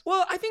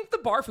Well, I think the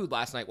bar food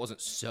last night wasn't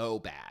so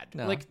bad.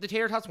 No. Like, the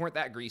tater tots weren't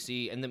that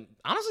greasy, and then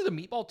honestly, the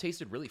meatball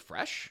tasted really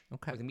fresh.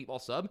 Okay. Like the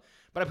meatball sub.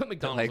 But I put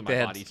McDonald's Like in my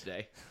that. body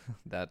today.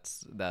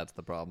 That's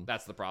the problem.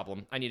 That's the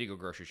problem. I need to go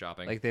grocery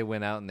shopping. Like they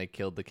went out and they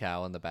killed the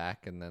cow in the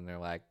back, and then they're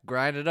like,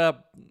 grind it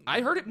up.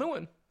 I heard it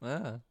mooing.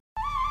 Ah.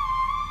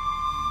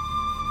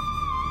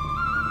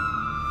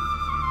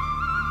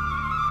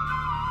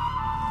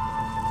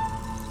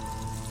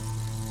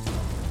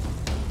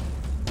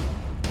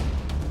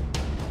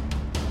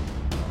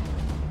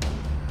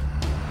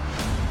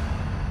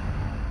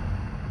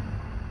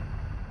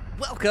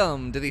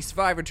 Welcome to the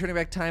Survivor Turning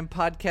Back Time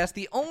podcast,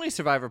 the only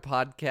Survivor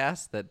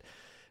podcast that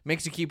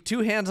makes you keep two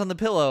hands on the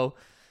pillow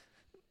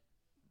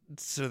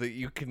so that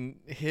you can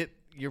hit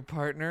your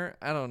partner.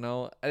 I don't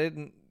know.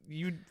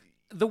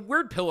 The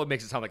word pillow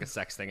makes it sound like a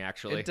sex thing,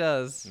 actually. It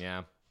does.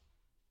 Yeah.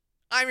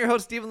 I'm your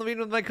host, Stephen Levine,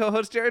 with my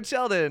co-host, Jared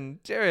Sheldon.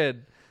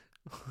 Jared.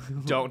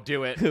 Don't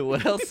do it.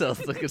 What else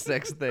sounds like a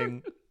sex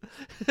thing?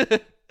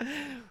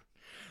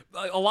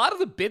 A lot of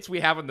the bits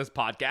we have on this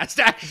podcast,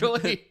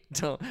 actually.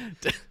 Don't.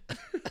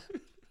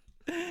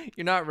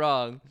 You're not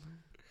wrong.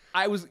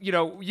 I was,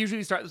 usually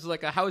we start this with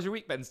like how was your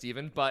week been,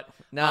 Steven? But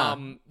Nah,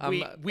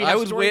 we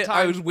have story time.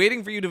 I was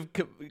waiting for you to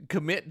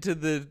commit to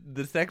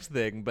the sex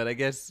thing, but I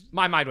guess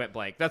My mind went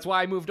blank. That's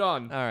why I moved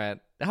on. all right.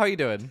 How are you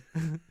doing?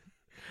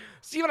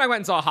 Steve and I went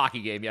and saw a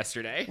hockey game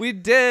yesterday. We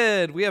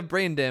did. We have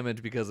brain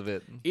damage because of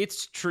it.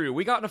 It's true.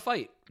 We got in a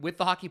fight with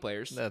the hockey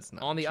players. That's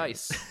not on the true.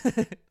 ice.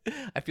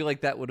 I feel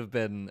like that would have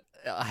been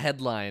a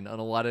headline on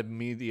a lot of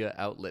media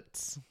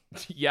outlets.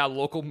 Yeah,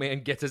 local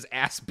man gets his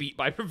ass beat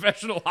by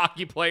professional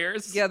hockey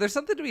players. Yeah, there's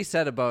something to be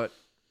said about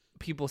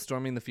people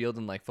storming the field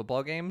in like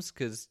football games,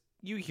 because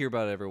you hear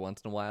about it every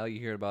once in a while. You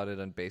hear about it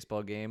in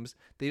baseball games.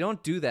 They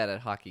don't do that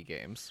at hockey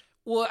games.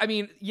 Well, I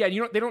mean, yeah,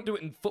 they don't do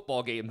it in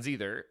football games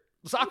either.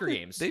 Soccer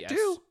games, They yes.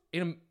 do.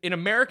 In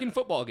American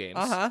football games.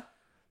 Uh-huh.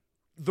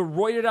 The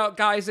roided out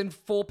guys in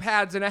full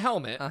pads and a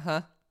helmet.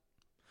 Uh-huh.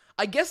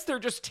 I guess they're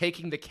just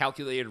taking the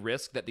calculated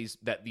risk that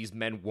these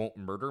men won't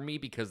murder me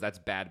because that's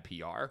bad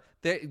PR.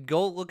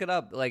 Go look it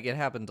up. Like, it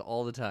happens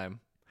all the time.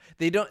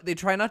 They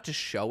try not to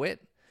show it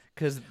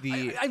because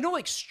I know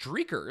like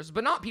streakers,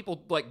 but not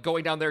people like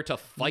going down there to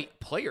fight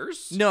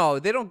players. No,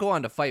 they don't go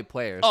on to fight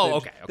players. Oh, They're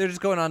okay. They're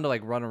just going on to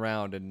like run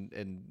around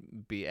and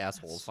be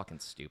assholes. It's fucking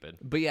stupid.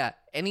 But yeah,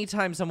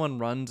 anytime someone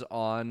runs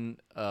on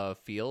a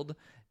field,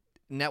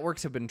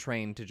 networks have been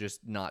trained to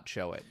just not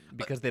show it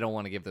because they don't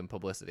want to give them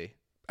publicity.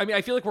 I mean,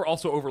 I feel like we're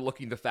also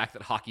overlooking the fact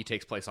that hockey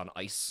takes place on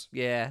ice.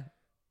 Yeah.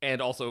 And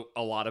also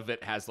a lot of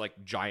it has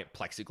like giant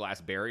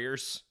plexiglass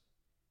barriers.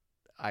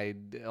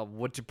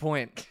 What's your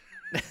point?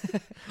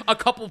 A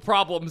couple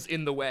problems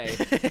in the way.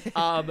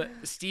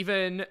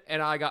 Steven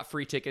and I got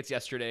free tickets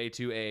yesterday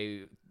to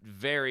a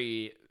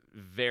very,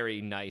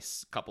 very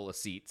nice couple of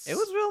seats. It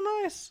was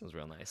real nice. It was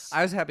real nice.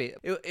 I was happy.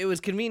 It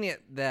was convenient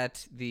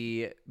that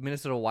the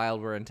Minnesota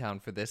Wild were in town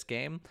for this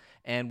game,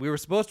 and we were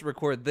supposed to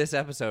record this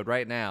episode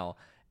right now,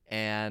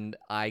 and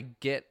I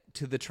get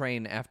to the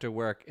train after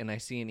work, and I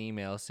see an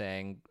email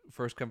saying,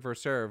 first come,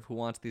 first serve, who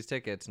wants these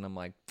tickets? And I'm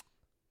like,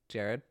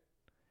 Jared,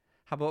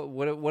 how about,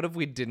 what if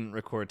we didn't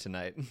record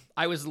tonight?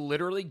 I was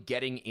literally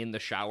getting in the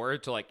shower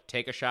to like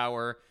take a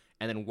shower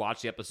and then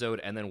watch the episode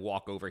and then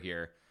walk over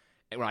here.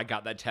 And when I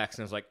got that text,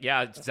 and I was like,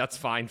 yeah, that's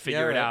fine.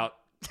 Figure it right. out.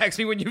 Text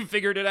me when you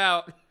figured it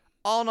out.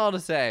 All in all to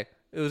say,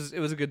 it was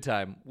a good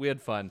time. We had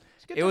fun.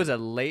 It was a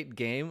late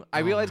game. I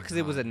realized because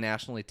it was a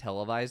nationally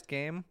televised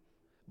game.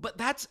 But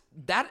that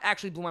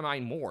actually blew my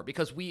mind more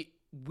because we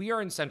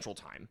are in Central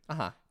Time.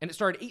 Uh-huh. And it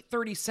started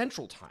 8:30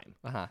 Central Time.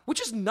 Uh-huh.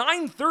 Which is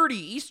 9:30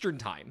 Eastern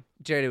Time.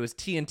 Jared, it was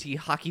TNT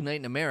Hockey Night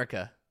in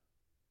America.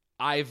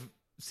 I've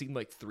seen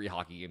like 3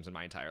 hockey games in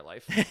my entire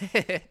life.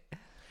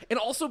 And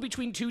also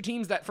between two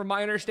teams that, from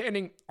my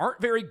understanding,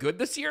 aren't very good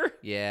this year.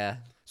 Yeah.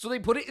 So they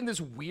put it in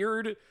this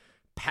weird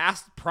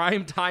past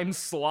prime time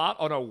slot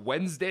on a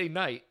Wednesday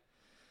night.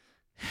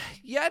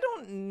 Yeah, I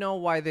don't know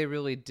why they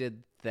really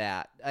did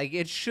that. Like,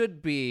 it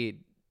should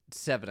be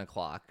 7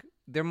 o'clock.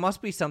 There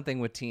must be something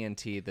with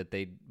TNT that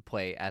they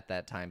play at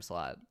that time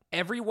slot.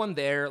 Everyone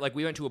there, like,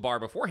 we went to a bar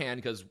beforehand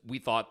because we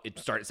thought it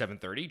started at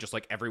 7:30, just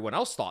like everyone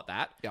else thought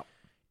that. Yeah.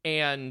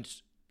 And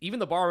even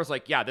the bar was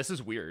like, yeah, this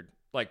is weird.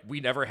 Like, we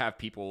never have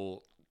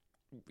people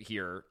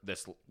here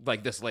this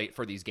late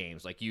for these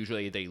games. Like,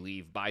 usually they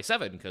leave by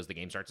 7 because the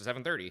game starts at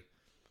 7:30.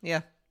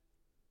 Yeah.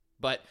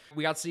 But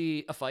we got to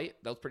see a fight.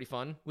 That was pretty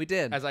fun. We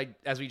did.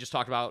 As we just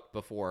talked about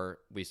before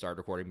we started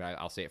recording, but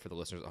I'll say it for the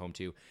listeners at home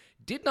too.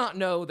 Did not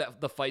know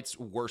that the fights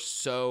were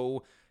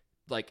so,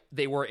 like,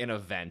 they were an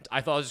event.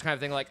 I thought it was just kind of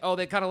thing like, oh,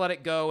 they kind of let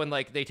it go and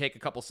like they take a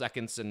couple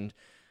seconds and,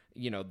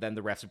 then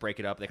the refs break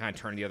it up. They kind of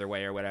turn the other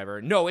way or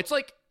whatever. No, it's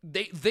like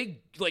they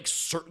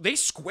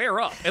square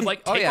up and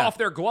like take off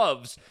their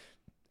gloves.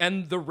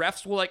 And the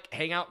refs will like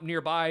hang out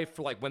nearby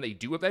for like when they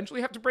do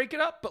eventually have to break it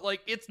up. But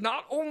like,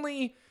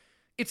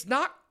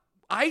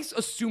 I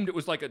assumed it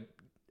was like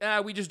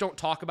we just don't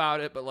talk about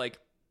it, but like,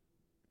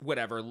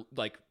 whatever,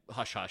 like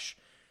hush hush.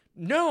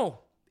 No,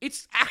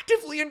 it's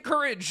actively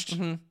encouraged.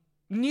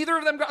 Mm-hmm. Neither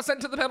of them got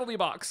sent to the penalty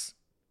box.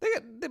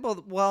 They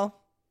both. Well,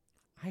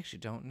 I actually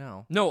don't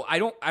know. No, I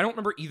don't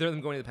remember either of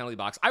them going to the penalty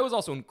box. I was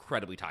also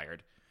incredibly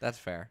tired. That's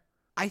fair.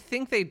 I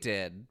think they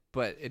did,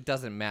 but it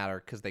doesn't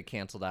matter because they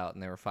canceled out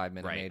and they were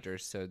 5-minute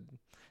majors, so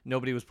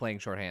nobody was playing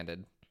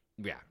shorthanded.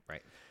 Yeah,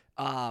 right.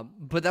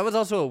 But that was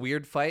also a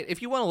weird fight.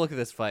 If you want to look at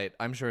this fight,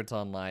 I'm sure it's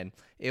online.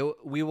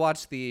 We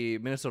watched the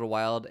Minnesota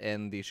Wild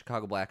and the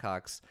Chicago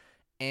Blackhawks,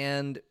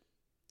 and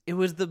it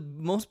was the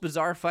most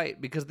bizarre fight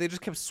because they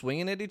just kept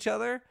swinging at each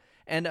other,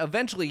 and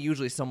eventually,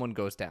 usually someone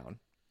goes down,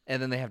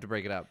 and then they have to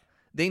break it up.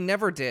 They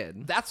never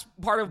did. That's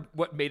part of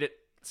what made it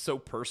so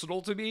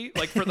personal to me.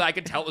 Like, for that, I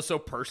could tell it was so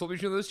personal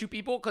between those two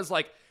people because,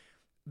 like,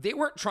 they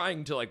weren't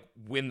trying to, like,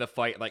 win the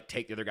fight, like,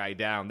 take the other guy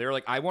down. They were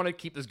like, I want to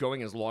keep this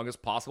going as long as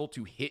possible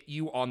to hit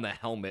you on the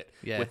helmet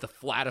with the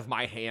flat of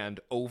my hand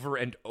over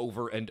and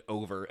over and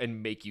over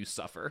and make you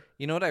suffer.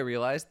 You know what I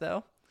realized,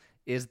 though?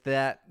 Is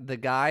that the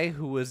guy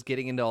who was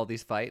getting into all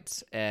these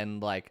fights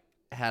and, like,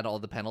 had all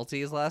the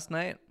penalties last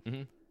night,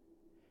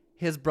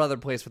 his brother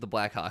plays for the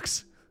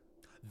Blackhawks.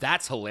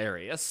 That's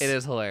hilarious. It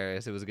is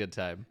hilarious. It was a good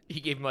time. He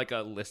gave him like a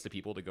list of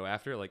people to go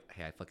after. Like,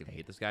 hey, I fucking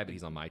hate this guy, but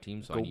he's on my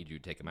team, so I need you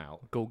to take him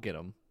out. Go get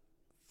him.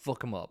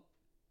 Fuck him up.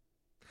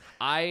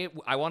 I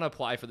want to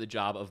apply for the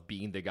job of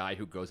being the guy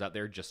who goes out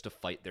there just to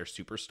fight their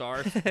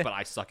superstars, but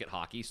I suck at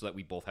hockey, so that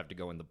we both have to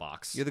go in the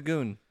box. You're the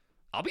goon.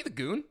 I'll be the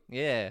goon.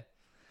 Yeah.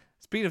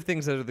 Speaking of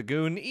things that are the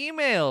goon,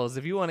 emails.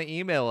 If you want to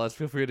email us,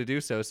 feel free to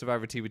do so.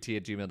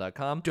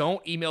 survivortbt@gmail.com.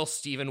 Don't email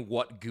Steven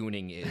what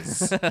gooning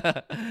is.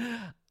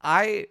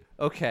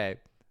 Okay.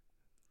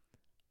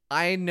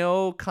 I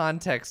know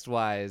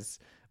context-wise,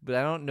 but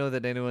I don't know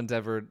that anyone's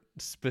ever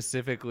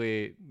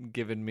specifically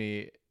given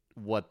me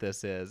what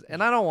this is.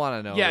 And I don't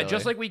want to know. Yeah, really.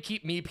 Just like we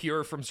keep me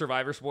pure from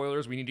Survivor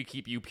spoilers, we need to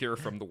keep you pure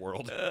from the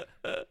world.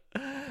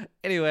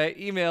 Anyway,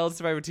 email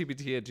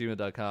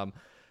survivortbt@gmail.com.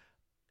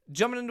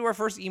 Jumping into our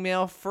first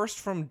email, first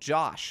from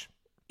Josh.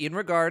 In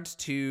regards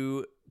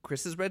to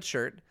Chris's red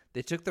shirt,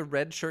 they took the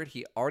red shirt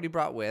he already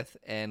brought with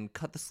and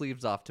cut the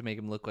sleeves off to make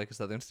him look like a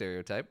Southern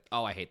stereotype.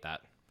 Oh, I hate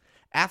that.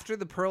 After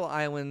the Pearl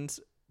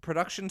Islands,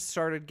 production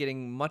started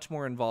getting much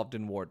more involved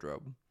in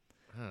wardrobe.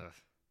 Ugh.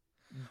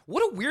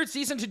 What a weird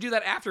season to do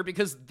that after,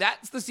 because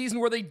that's the season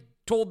where they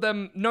told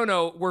them,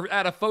 no, we're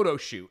at a photo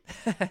shoot.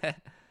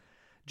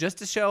 Just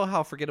to show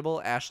how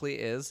forgettable Ashley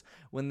is,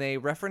 when they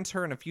reference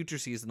her in a future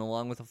season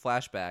along with a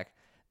flashback,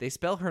 they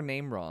spell her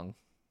name wrong.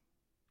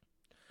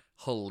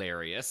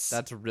 Hilarious.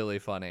 That's really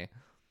funny.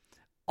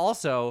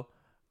 Also,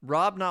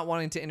 Rob not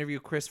wanting to interview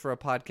Chris for a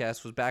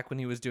podcast was back when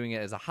he was doing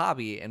it as a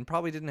hobby and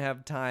probably didn't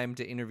have time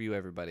to interview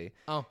everybody.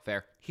 Oh,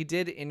 fair. He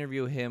did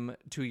interview him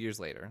 2 years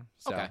later.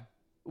 So okay.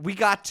 We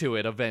got to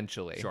it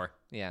eventually. Sure.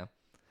 Yeah.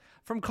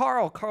 From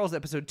Carl's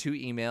episode 2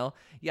 email.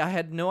 Yeah, I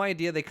had no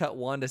idea they cut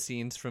Wanda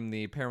scenes from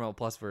the Paramount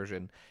Plus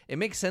version. It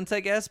makes sense, I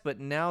guess, but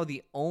now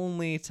the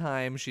only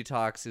time she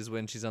talks is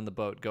when she's on the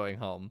boat going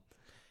home.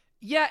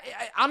 Yeah,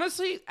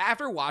 honestly,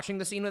 after watching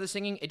the scene with the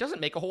singing, it doesn't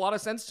make a whole lot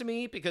of sense to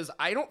me because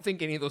I don't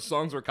think any of those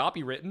songs were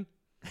copywritten.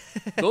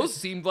 Those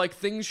seemed like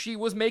things she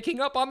was making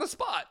up on the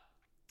spot.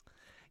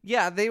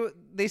 Yeah,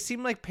 they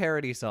seem like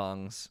parody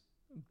songs.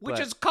 Which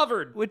is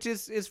covered. Which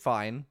is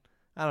fine.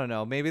 I don't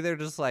know. Maybe they're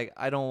just like,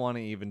 I don't want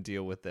to even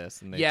deal with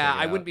this. And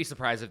I wouldn't be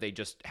surprised if they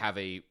just have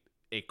a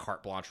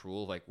carte blanche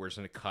rule, like we're just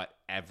going to cut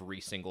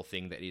every single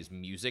thing that is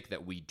music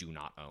that we do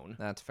not own.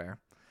 That's fair.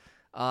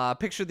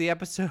 Picture the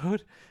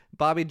episode.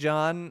 Bobby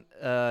John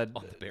on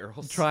the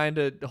barrels, trying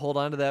to hold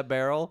on to that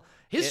barrel.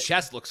 His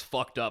chest looks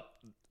fucked up,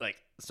 like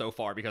so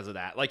far because of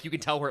that. Like you can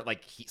tell where it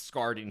like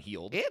scarred and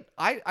healed.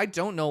 I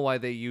don't know why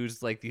they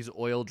used like these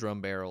oil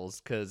drum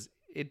barrels because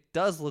it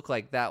does look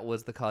like that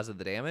was the cause of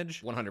the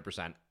damage.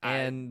 100%.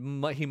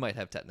 And he might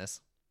have tetanus.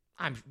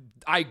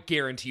 I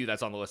guarantee you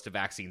that's on the list of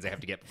vaccines they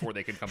have to get before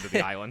they can come to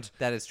the island.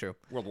 That is true.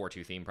 World War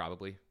II theme,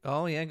 probably.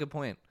 Oh, yeah, good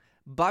point.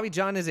 Bobby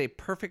John is a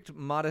perfect,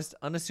 modest,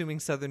 unassuming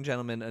Southern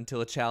gentleman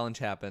until a challenge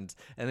happens,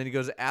 and then he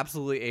goes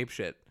absolutely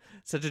apeshit.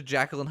 Such a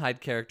Jekyll and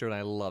Hyde character, and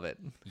I love it.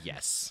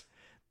 Yes.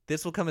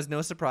 This will come as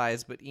no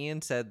surprise, but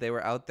Ian said they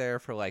were out there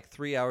for like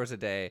 3 hours a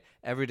day,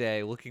 every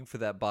day, looking for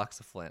that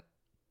box of Flint.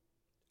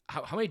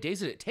 How many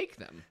days did it take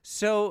them?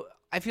 So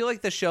I feel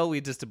like the show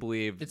leads us to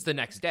believe it's the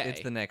next day.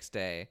 It's the next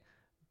day.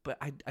 But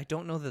I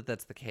don't know that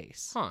that's the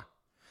case. Huh.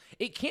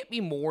 It can't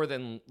be more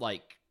than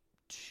like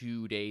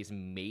 2 days,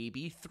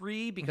 maybe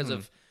 3, because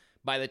of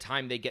by the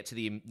time they get to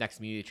the next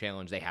community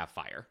challenge, they have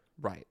fire.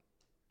 Right.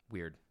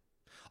 Weird.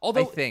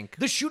 Although I think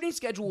the shooting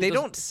schedule, they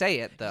don't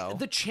say it though.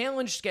 The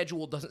challenge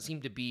schedule doesn't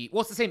seem to be,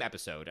 well, it's the same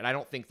episode, and I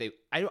don't think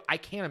I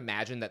can't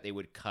imagine that they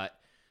would cut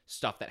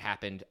stuff that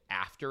happened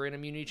after an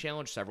immunity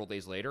challenge several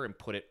days later and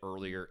put it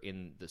earlier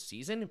in the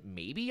season.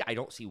 Maybe. I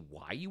don't see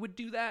why you would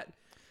do that.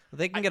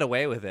 They can get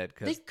away with it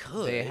because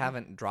they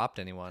haven't dropped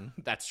anyone.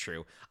 That's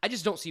true. I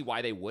just don't see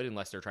why they would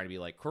unless they're trying to be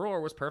like,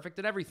 Kuror was perfect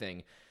at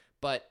everything.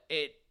 But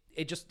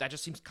that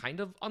just seems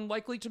kind of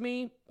unlikely to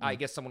me. I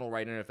guess someone will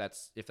write in if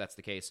that's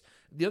the case.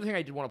 The other thing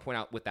I did want to point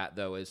out with that,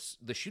 though, is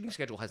the shooting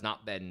schedule has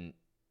not been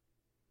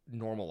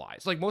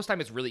normalized. Like, most time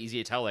it's really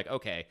easy to tell, like,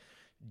 okay,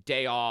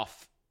 day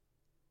off,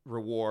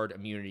 reward,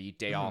 immunity,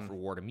 day off,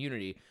 reward,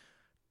 immunity.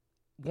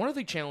 One of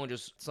the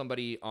challenges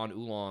somebody on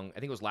Oolong, I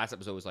think it was last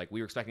episode, was like, we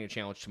were expecting a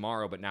challenge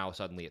tomorrow, but now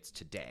suddenly it's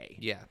today.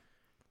 Yeah.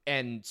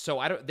 And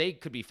so they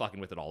could be fucking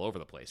with it all over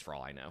the place for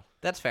all I know.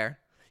 That's fair.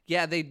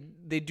 Yeah, they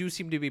do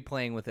seem to be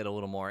playing with it a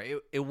little more.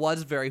 It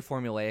was very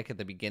formulaic at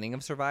the beginning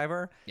of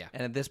Survivor. Yeah.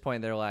 And at this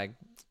point, they're like,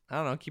 I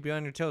don't know, keep you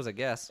on your toes, I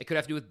guess. It could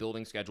have to do with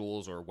building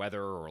schedules or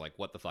weather or like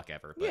what the fuck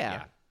ever. But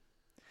Yeah.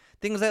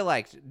 Things I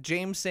liked.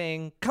 James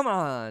saying, come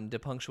on, to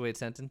punctuate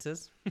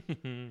sentences.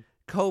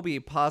 Kobe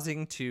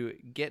pausing to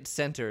get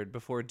centered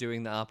before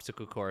doing the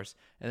obstacle course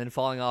and then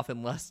falling off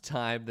in less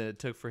time than it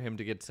took for him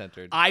to get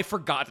centered. I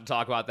forgot to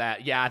talk about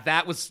that. Yeah,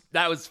 that was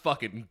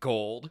fucking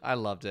gold. I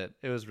loved it.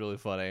 It was really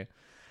funny.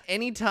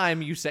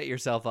 Anytime you set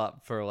yourself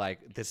up for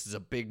like, this is a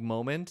big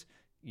moment,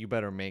 you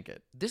better make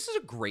it. This is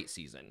a great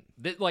season.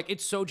 Like,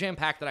 it's so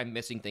jam-packed that I'm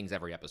missing things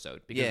every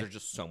episode because there's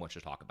just so much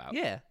to talk about.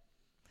 Yeah.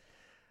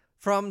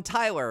 From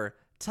Tyler.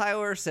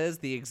 Tyler says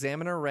the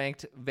Examiner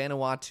ranked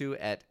Vanuatu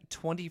at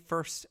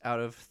 21st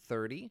out of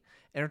 30.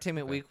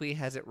 Entertainment Weekly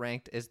has it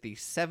ranked as the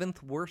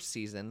 7th worst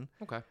season,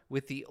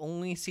 with the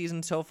only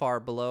season so far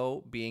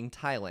below being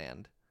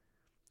Thailand,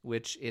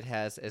 which it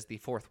has as the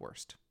 4th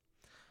worst.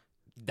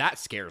 That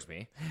scares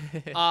me.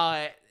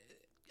 I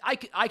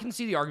can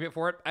see the argument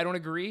for it. I don't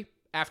agree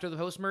after the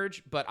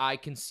post-merge, but I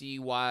can see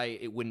why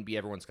it wouldn't be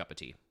everyone's cup of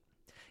tea.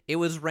 It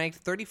was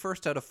ranked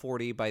 31st out of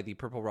 40 by the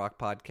Purple Rock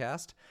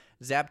podcast.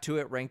 Zap to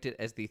It ranked it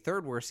as the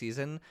 3rd worst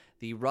season.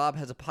 The Rob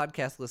Has a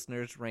Podcast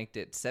listeners ranked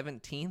it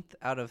 17th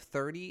out of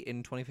 30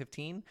 in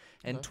 2015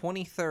 and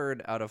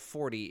 23rd out of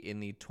 40 in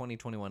the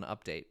 2021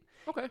 update.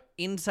 Okay.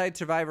 Inside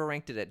Survivor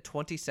ranked it at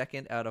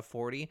 22nd out of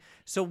 40.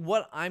 So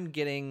what I'm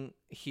getting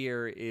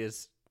here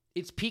is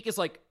its peak is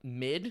like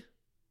mid,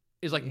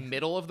 is like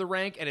middle of the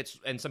rank,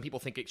 and some people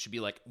think it should be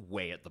like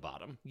way at the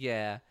bottom.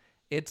 Yeah.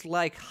 It's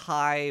like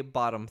high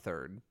bottom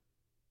third.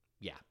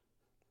 Yeah.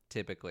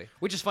 Typically.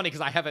 Which is funny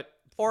because I have it...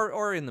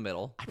 Or in the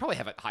middle. I probably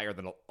have it higher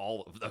than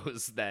all of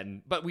those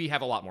then, but we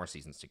have a lot more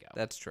seasons to go.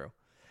 That's true.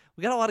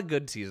 We got a lot of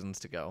good seasons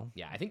to go.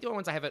 Yeah, I think the only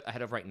ones I have it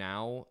ahead of right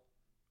now,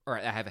 or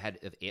I have ahead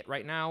of it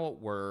right now,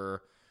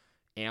 were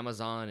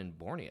Amazon and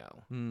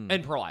Borneo.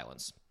 And Pearl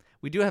Islands.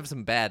 We do have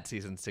some bad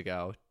seasons to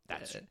go.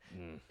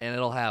 And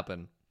it'll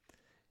happen.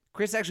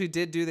 Chris actually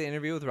did do the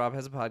interview with Rob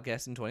Has a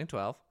Podcast in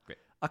 2012. Great.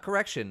 A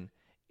correction.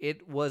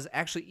 It was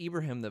actually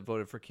Ibrahim that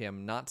voted for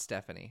Kim, not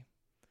Stephanie.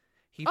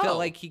 He felt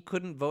like he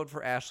couldn't vote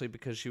for Ashley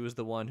because she was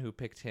the one who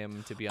picked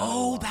him to be on the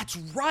wall. That's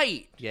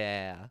right.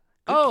 Yeah.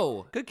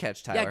 Good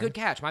catch, Tyler. Yeah, good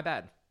catch. My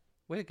bad.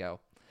 Way to go.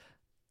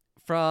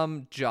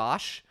 From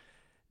Josh,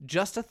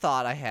 just a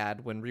thought I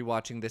had when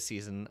rewatching this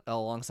season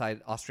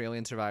alongside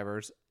Australian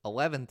Survivor's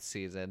 11th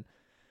season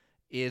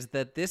is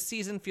that this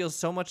season feels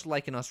so much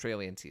like an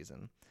Australian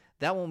season.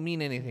 That won't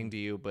mean anything to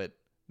you, but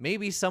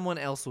maybe someone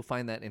else will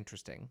find that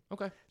interesting.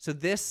 Okay. So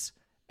this,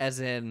 as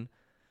in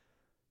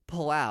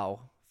Palau,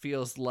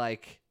 feels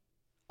like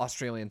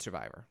Australian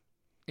Survivor.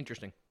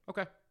 Interesting.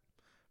 Okay.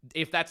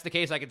 If that's the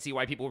case, I can see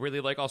why people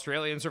really like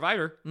Australian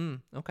Survivor.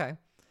 Okay.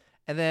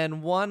 And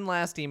then one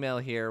last email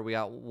here. We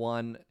got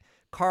one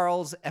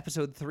Carl's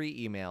episode 3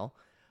 email.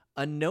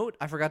 A note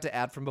I forgot to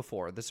add from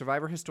before. The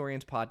Survivor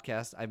Historians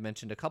podcast I've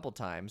mentioned a couple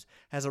times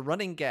has a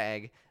running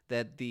gag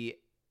that the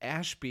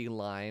Ashby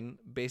line,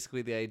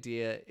 basically the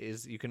idea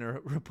is you can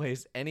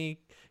replace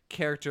any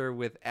character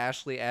with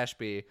Ashley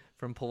Ashby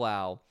from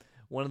Palau,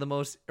 one of the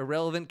most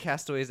irrelevant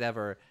castaways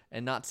ever,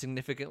 and not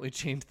significantly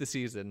change the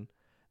season.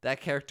 That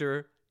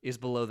character is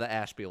below the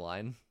Ashby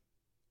line.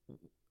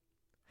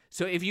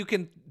 So if you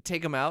can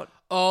take him out.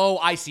 Oh,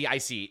 I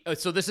see.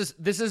 So this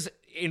is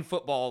in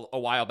football a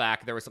while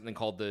back. There was something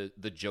called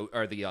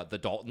the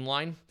Dalton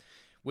line,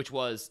 which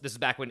was, this is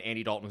back when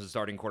Andy Dalton was the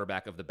starting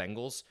quarterback of the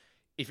Bengals.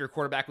 If your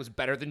quarterback was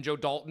better than Joe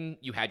Dalton,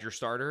 you had your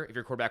starter. If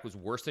your quarterback was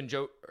worse than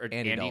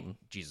Andy Dalton.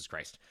 Jesus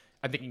Christ.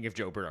 I'm thinking of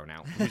Joe Burrow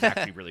now, who's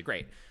actually really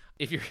great.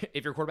 If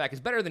your quarterback is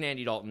better than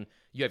Andy Dalton,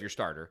 you have your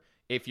starter.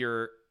 If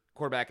your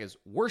quarterback is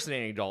worse than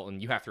Andy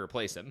Dalton, you have to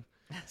replace him.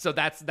 So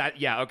that's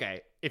that. Yeah,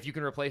 okay. If you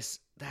can replace,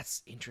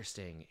 that's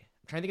interesting.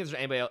 I'm trying to think if there's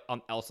anybody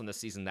else on this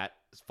season that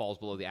falls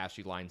below the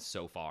Ashley line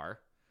so far.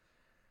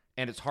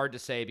 And it's hard to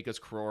say because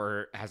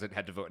Crore hasn't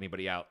had to vote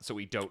anybody out, so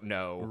we don't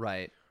know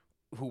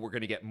who we're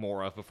going to get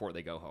more of before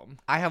they go home.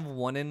 I have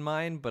one in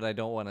mind, but I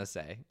don't want to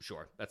say.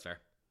 Sure, that's fair.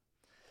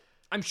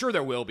 I'm sure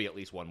there will be at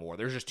least one more.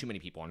 There's just too many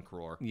people on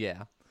Crore.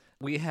 Yeah.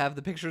 We have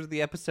the pictures of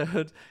the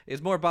episode.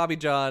 It's more Bobby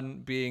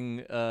John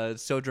being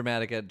so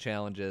dramatic at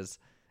challenges.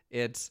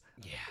 It's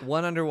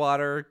one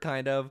underwater,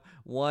 kind of,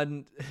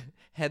 one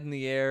head in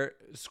the air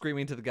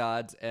screaming to the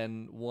gods,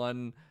 and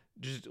one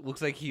just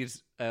looks like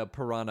he's a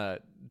piranha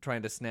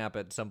trying to snap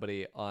at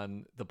somebody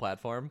on the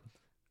platform.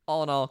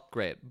 All in all,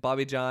 great.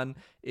 Bobby John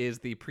is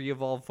the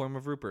pre-evolved form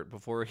of Rupert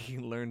before he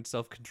learned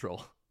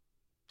self-control.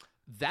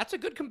 That's a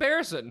good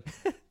comparison.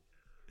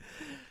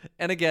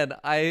 And again,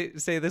 I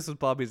say this with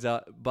Bobby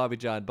John.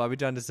 Bobby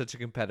John is such a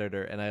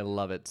competitor, and I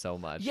love it so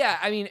much. Yeah,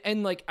 I mean,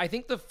 and like I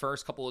think the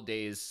first couple of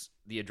days,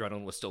 the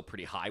adrenaline was still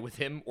pretty high with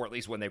him, or at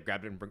least when they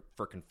grabbed him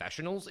for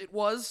confessionals, it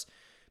was.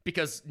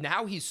 Because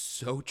now he's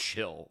so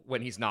chill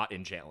when he's not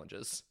in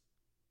challenges.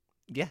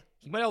 Yeah.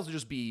 He might also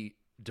just be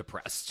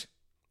depressed.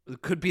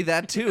 It could be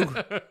that too.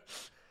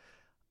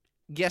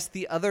 Yes,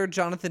 the other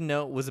Jonathan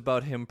note was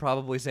about him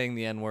probably saying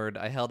the N-word.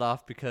 I held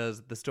off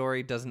because the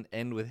story doesn't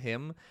end with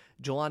him.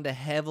 Jolanda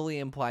heavily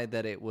implied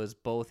that it was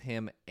both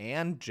him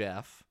and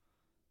Jeff,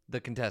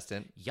 the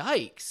contestant.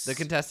 Yikes. The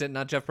contestant,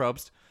 not Jeff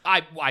Probst.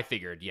 I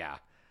figured, yeah.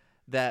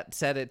 That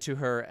said it to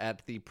her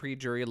at the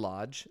pre-jury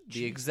lodge.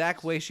 The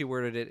exact way she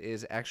worded it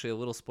is actually a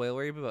little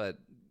spoilery, but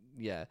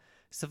yeah.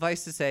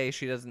 Suffice to say,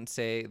 she doesn't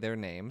say their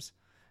names,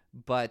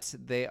 but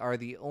they are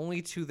the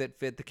only two that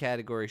fit the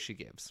category she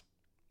gives.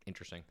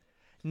 Interesting.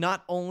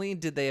 Not only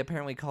did they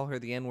apparently call her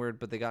the N-word,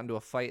 but they got into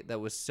a fight that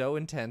was so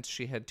intense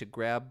she had to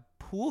grab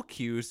pool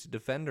cues to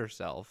defend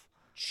herself.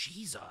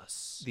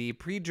 Jesus. The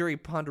pre-jury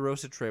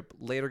Ponderosa trip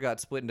later got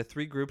split into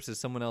 3 groups, as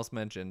someone else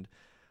mentioned.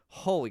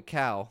 Holy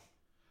cow.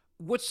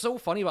 What's so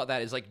funny about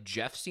that is, like,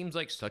 Jeff seems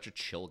like such a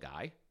chill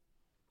guy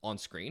on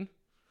screen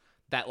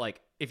that,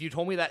 like, if you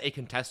told me that a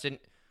contestant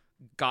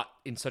got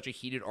in such a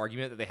heated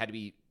argument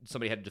that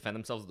somebody had to defend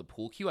themselves with the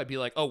pool cue, I'd be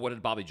like, oh, what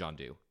did Bobby John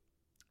do?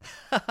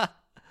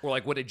 Or,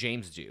 like, what did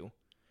James do?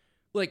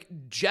 Like,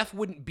 Jeff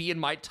wouldn't be in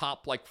my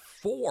top, like,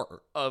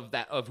 4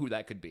 of who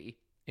that could be.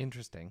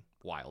 Interesting.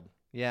 Wild.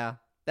 Yeah,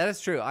 that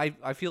is true.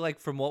 I feel like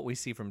from what we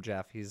see from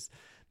Jeff, he's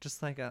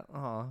just like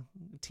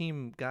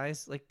team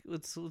guys, like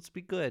let's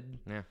be good.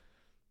 Yeah.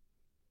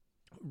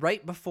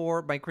 Right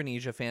before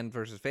Micronesia Fan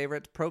versus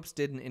Favorites, Probst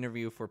did an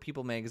interview for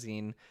People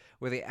magazine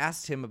where they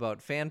asked him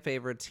about fan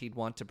favorites he'd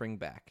want to bring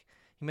back.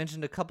 He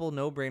mentioned a couple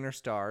no-brainer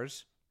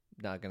stars,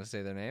 not going to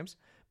say their names,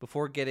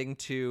 before getting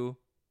to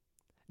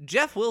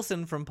Jeff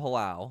Wilson from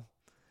Palau.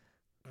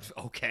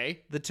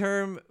 Okay. The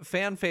term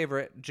fan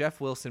favorite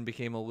Jeff Wilson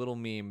became a little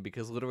meme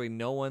because literally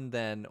no one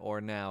then or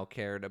now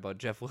cared about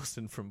Jeff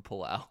Wilson from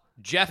Palau.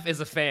 Jeff is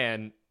a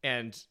fan,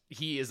 and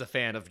he is a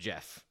fan of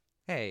Jeff.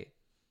 Hey,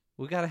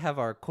 we got to have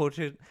our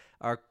quota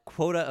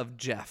of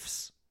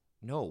Jeffs.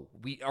 No,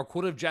 our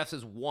quota of Jeffs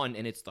is 1,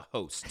 and it's the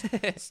host.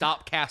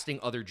 Stop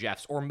casting other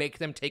Jeffs, or make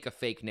them take a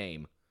fake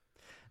name.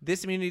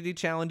 This immunity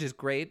challenge is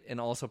great,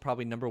 and also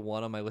probably number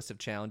 1 on my list of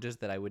challenges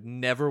that I would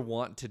never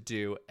want to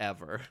do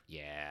ever.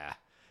 Yeah.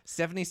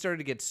 Stephanie started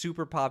to get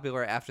super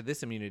popular after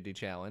this immunity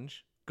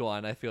challenge. Go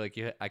on, I feel like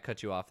I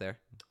cut you off there.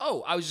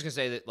 Oh, I was just going to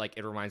say that, like,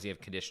 it reminds me of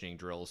conditioning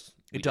drills.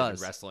 It does.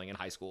 Did in wrestling in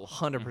high school.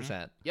 100%.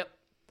 Mm-hmm. Yep.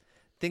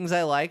 Things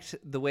I liked,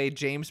 the way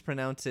James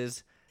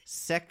pronounces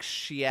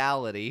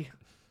sexuality.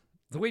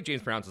 The way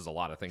James pronounces a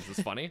lot of things is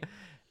funny.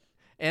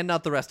 And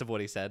not the rest of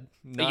what he said.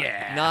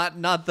 Not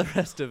the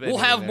rest of it. We'll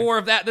have more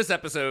of that this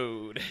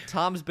episode.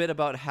 Tom's bit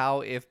about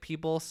how if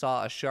people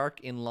saw a shark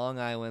in Long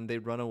Island,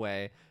 they'd run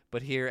away.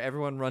 But here,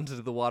 everyone runs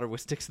into the water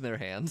with sticks in their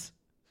hands.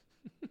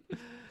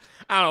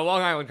 I don't know.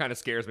 Long Island kind of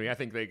scares me. I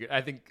think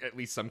at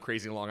least some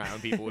crazy Long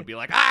Island people would be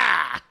like,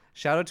 ah!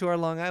 Shout out to our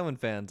Long Island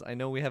fans. I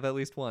know we have at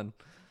least one.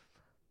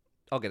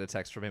 I'll get a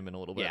text from him in a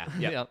little bit.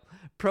 Yeah.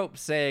 Probst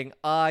saying,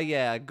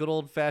 yeah, good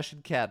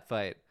old-fashioned cat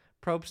fight.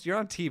 Probst, you're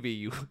on TV,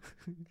 you...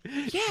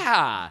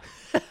 Yeah.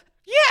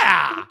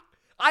 Yeah.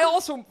 I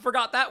also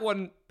forgot that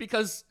one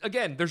because,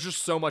 again, there's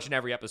just so much in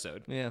every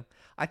episode. Yeah.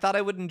 I thought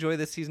I would enjoy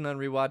this season on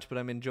rewatch, but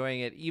I'm enjoying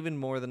it even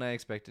more than I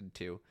expected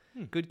to.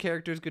 Good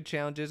characters, good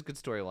challenges, good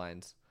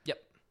storylines.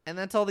 Yep. And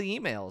that's all the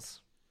emails.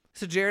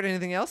 So, Jared,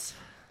 anything else?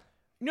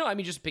 No, I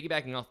mean, just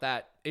piggybacking off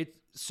that,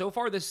 so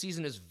far this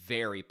season is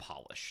very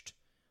polished.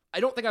 I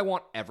don't think I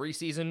want every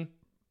season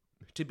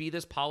to be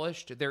this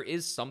polished. There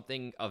is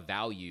something of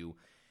value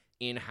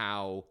in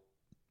how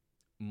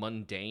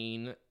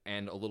mundane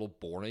and a little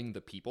boring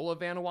the people of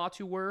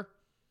Vanuatu were.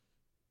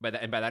 By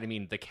that I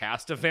mean the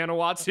cast of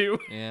Vanuatu.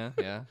 Yeah.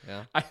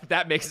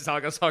 That makes it sound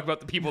like I was talking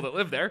about the people that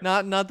live there.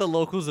 Not the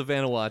locals of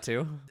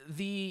Vanuatu.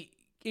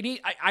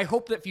 I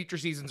hope that future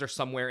seasons are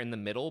somewhere in the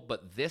middle,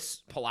 but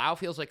this Palau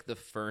feels like the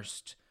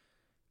first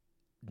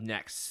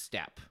next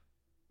step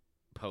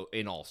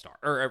in All-Star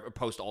or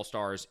post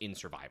All-Stars in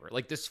Survivor.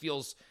 Like, this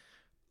feels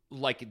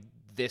like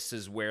this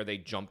is where they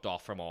jumped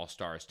off from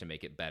All-Stars to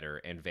make it better,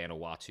 and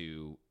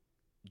Vanuatu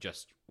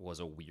just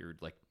was a weird,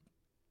 like,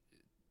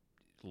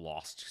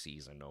 lost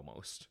season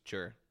almost.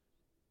 Sure.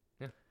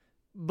 Yeah.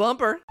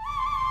 Bumper.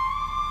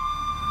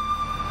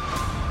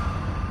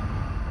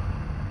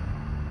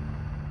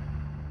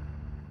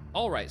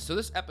 All right, so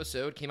this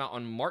episode came out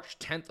on March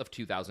 10th of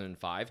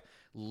 2005.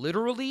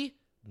 Literally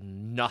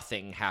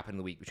nothing happened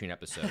the week between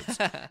episodes,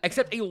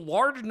 except a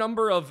large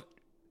number of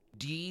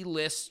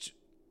D-list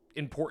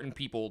important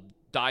people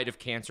died of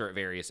cancer at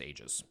various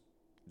ages.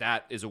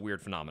 That is a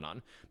weird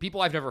phenomenon. People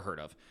I've never heard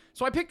of.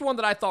 So I picked one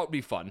that I thought would be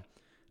fun,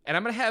 and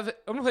I'm gonna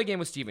play a game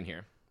with Steven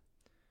here.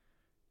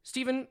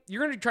 Steven,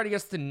 you're gonna try to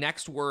guess the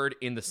next word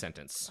in the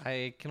sentence.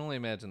 I can only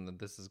imagine that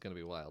this is gonna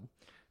be wild.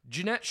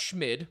 Jeanette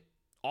Schmid,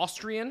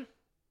 Austrian.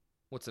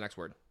 What's the next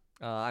word?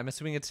 I'm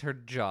assuming it's her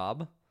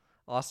job.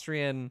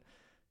 Austrian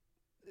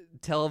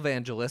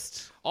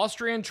televangelist.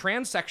 Austrian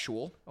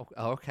transsexual.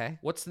 Oh, okay.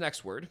 What's the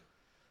next word?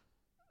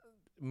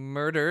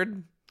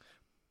 Murdered.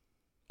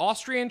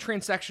 Austrian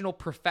transsexual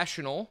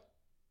professional.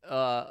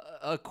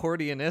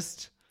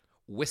 Accordionist.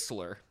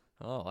 Whistler.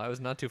 Oh, I was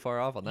not too far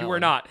off on that. You were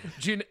not.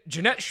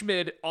 Jeanette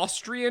Schmid,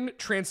 Austrian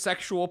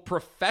transsexual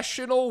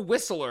professional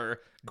whistler,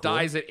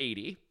 dies at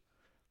 80.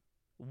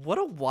 What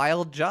a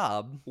wild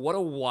job. What a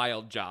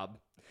wild job.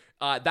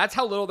 That's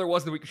how little there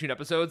was in the Week Machine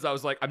episodes. I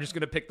was like, I'm just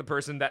going to pick the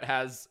person that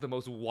has the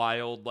most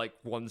wild, like,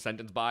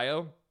 one-sentence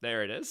bio.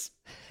 There it is.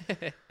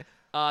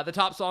 The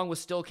top song was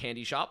still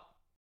Candy Shop.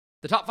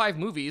 The top 5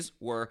 movies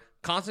were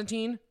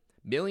Constantine,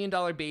 $1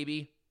 Million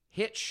Baby,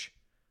 Hitch,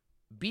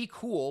 Be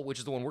Cool, which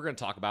is the one we're going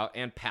to talk about,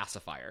 and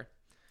Pacifier.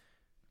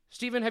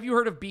 Steven, have you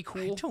heard of Be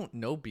Cool? I don't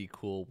know Be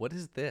Cool. What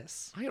is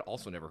this? I had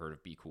also never heard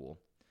of Be Cool.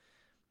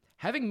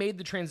 Having made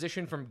the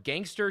transition from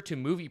gangster to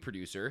movie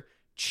producer,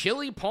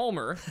 Chili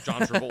Palmer,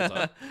 John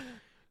Travolta,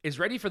 is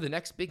ready for the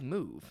next big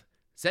move.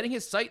 Setting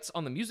his sights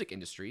on the music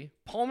industry,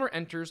 Palmer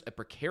enters a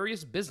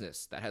precarious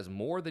business that has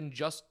more than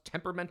just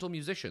temperamental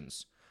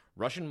musicians.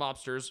 Russian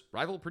mobsters,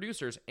 rival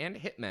producers, and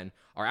hitmen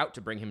are out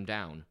to bring him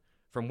down.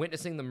 From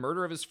witnessing the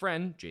murder of his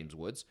friend, James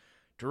Woods,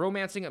 to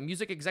romancing a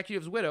music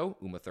executive's widow,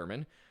 Uma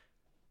Thurman.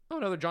 Oh,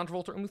 another John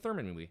Travolta Uma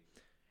Thurman movie.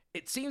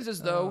 It seems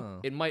as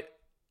though it might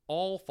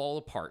all fall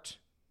apart,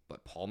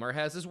 but Palmer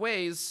has his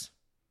ways.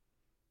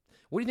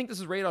 What do you think this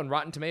is rated on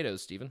Rotten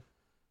Tomatoes, Steven?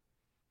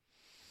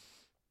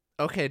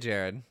 Okay,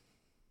 Jared.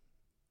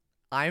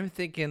 I'm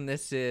thinking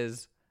this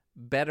is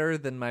better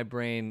than my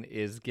brain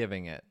is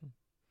giving it.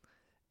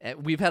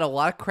 We've had a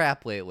lot of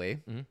crap lately,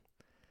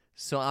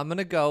 so I'm going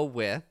to go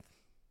with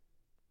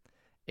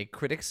a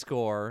critic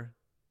score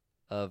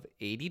of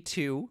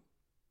 82,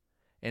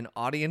 an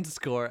audience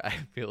score, I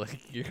feel like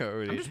you're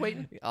already... I'm just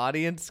waiting.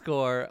 Audience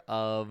score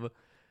of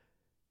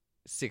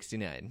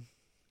 69.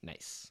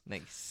 Nice.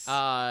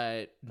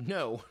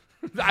 No.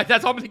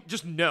 That's all I'm thinking.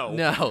 Just no.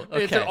 No.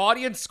 Okay. It's an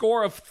audience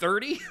score of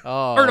 30.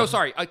 Oh. Or no,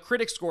 sorry. A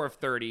critic score of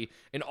 30.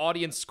 An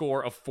audience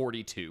score of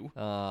 42.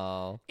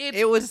 Oh. It's-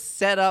 It was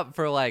set up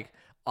for like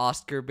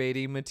Oscar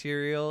baiting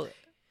material.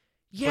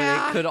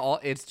 Yeah.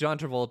 But it's John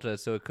Travolta,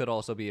 so it could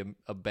also be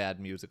a bad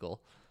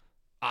musical.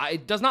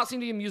 It does not seem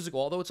to be a musical,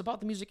 although it's about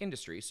the music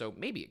industry, so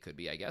maybe it could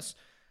be, I guess.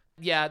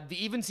 Yeah,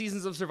 the even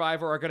seasons of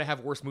Survivor are going to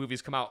have worse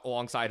movies come out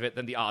alongside of it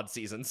than the odd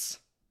seasons.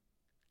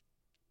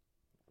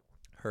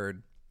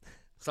 Heard.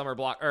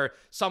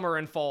 Summer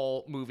and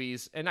fall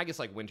movies, and I guess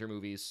like winter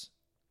movies,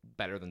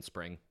 better than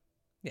spring.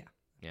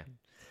 Yeah.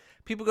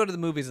 People go to the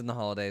movies in the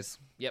holidays.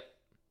 Yep.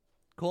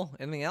 Cool.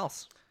 Anything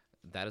else?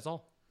 That is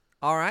all.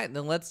 All right,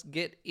 then let's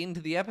get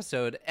into the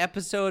episode.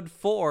 Episode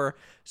 4,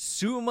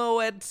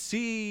 Sumo at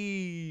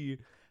Sea.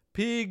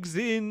 Pigs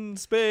in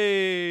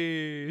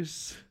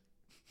Space.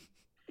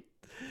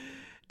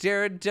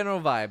 Jared,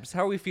 general vibes.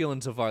 How are we feeling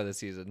so far this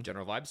season?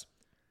 General vibes.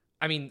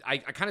 I mean, I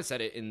kind of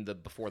said it in the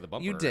before the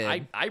bumper. You did.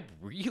 I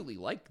really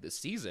like this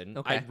season.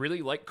 Okay. I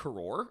really like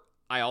Karor.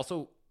 I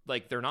also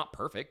like they're not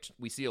perfect.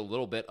 We see a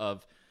little bit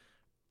of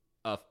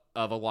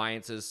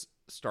alliances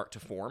start to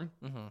form.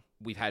 Mm-hmm.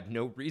 We've had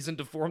no reason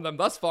to form them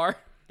thus far.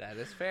 That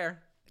is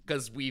fair.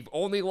 Because we've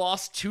only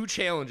lost 2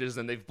 challenges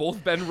and they've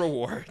both been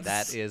rewards.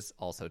 That is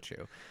also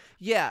true.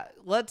 Yeah,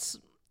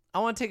 I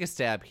want to take a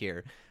stab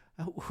here.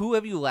 Who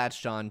have you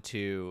latched on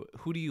to?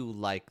 Who do you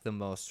like the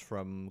most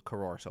from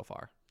Karor so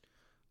far?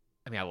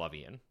 I mean, I love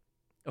Ian.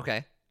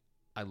 Okay.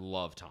 I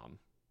love Tom.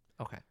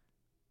 Okay.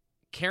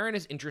 Karen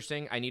is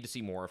interesting. I need to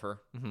see more of her.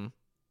 Mm-hmm.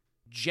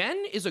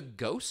 Jen is a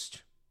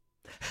ghost.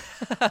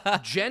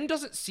 Jen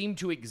doesn't seem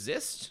to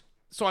exist,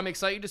 so I'm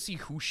excited to see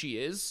who she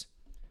is.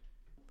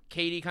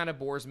 Katie kind of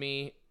bores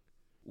me.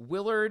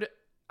 Willard,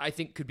 I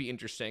think, could be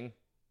interesting.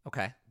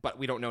 Okay. But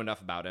we don't know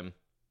enough about him.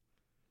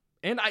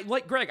 And I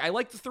like Greg. I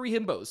like the 3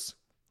 himbos.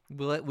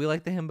 We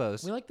like the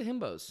himbos. We like the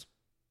himbos.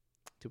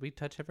 Did we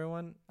touch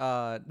everyone?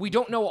 We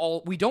don't know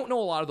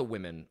a lot of the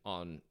women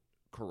on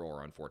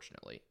Karor,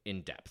 unfortunately,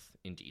 in depth,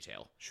 in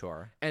detail.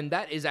 Sure. And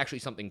that is actually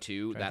something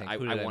too that I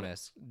want to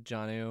miss.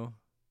 Janu.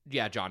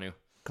 Yeah, Janu.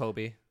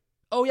 Kobe.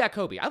 Oh yeah,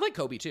 Kobe. I like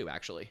Kobe too,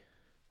 actually.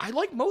 I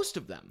like most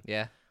of them.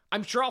 Yeah.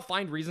 I'm sure I'll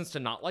find reasons to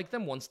not like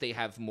them once they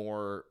have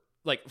more,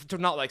 like, to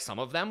not like some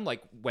of them,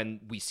 like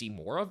when we see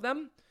more of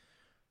them.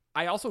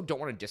 I also don't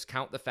want to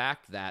discount the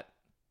fact that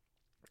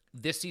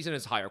this season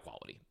is higher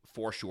quality,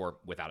 for sure,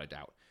 without a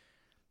doubt.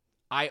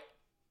 I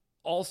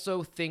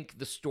also think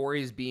the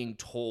story is being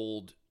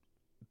told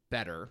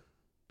better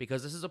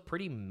because this is a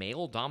pretty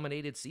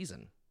male-dominated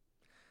season.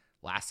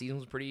 Last season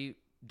was pretty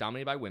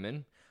dominated by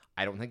women.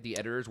 I don't think the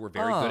editors were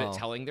very good at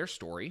telling their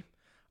story.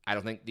 I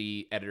don't think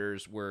the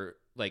editors were,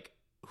 like,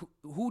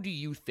 who do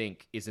you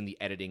think is in the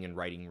editing and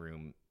writing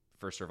room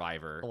for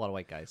Survivor? A lot of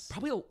white guys.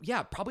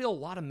 Probably a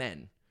lot of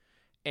men.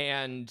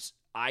 And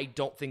I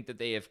don't think that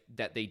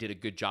they did a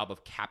good job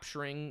of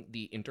capturing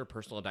the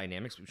interpersonal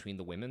dynamics between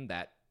the women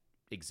that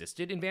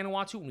existed in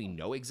Vanuatu, and we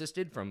know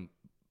existed from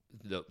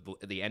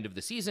the end of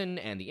the season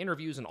and the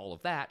interviews and all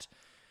of that.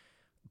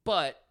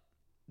 But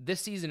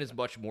this season is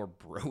much more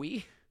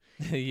bro-y.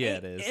 Yeah,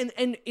 it is.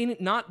 And in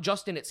not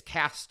just in its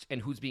cast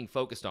and who's being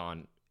focused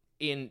on,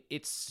 in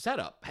its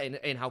setup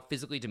and how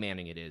physically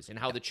demanding it is and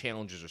how the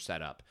challenges are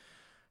set up.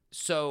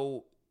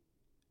 So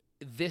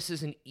this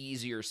is an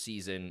easier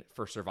season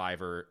for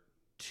Survivor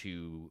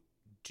to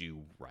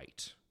do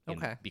right.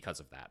 Okay. Because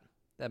of that.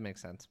 That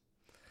makes sense.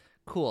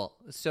 Cool.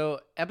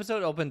 So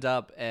episode opened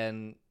up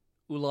and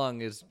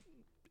Oolong is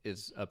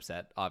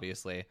upset,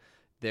 obviously.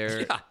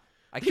 They're Yeah.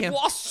 I They've can't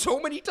lost so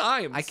many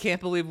times. I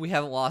can't believe we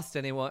haven't lost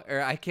anyone, or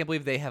I can't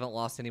believe they haven't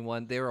lost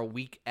anyone. They're a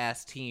weak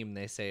ass team,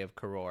 they say of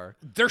Karor.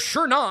 They're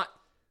sure not.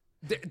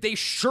 They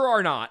sure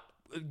are not.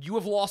 You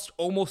have lost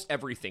almost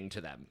everything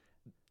to them.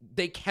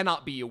 They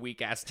cannot be a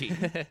weak ass team.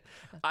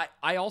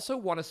 I also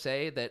want to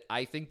say that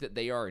I think that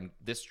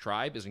this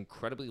tribe is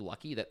incredibly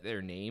lucky that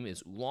their name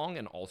is Oolong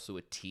and also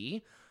a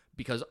T,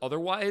 because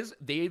otherwise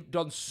they've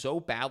done so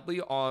badly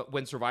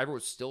when Survivor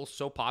was still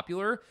so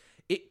popular.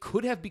 It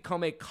could have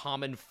become a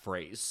common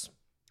phrase.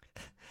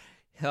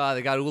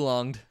 They got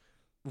oolonged.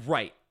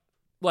 Right.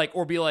 Like,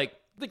 or be like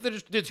the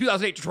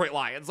 2008 Detroit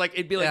Lions. Like,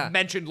 it'd be like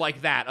mentioned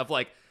like that of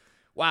like,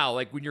 wow,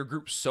 like when your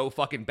group's so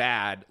fucking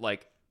bad,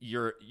 like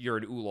you're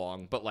an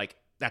oolong, but like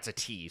that's a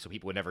T, so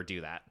people would never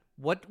do that.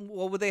 What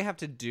would they have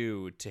to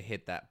do to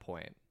hit that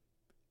point?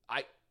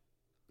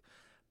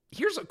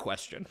 Here's a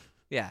question.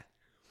 Yeah.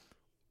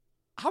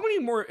 How many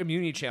more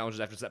immunity challenges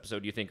after this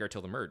episode do you think are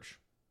till the merge?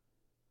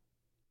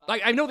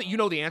 Like, I know that you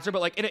know the answer,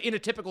 but like in a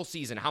typical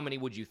season, how many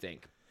would you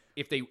think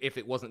if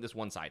it wasn't this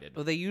one-sided?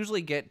 Well, they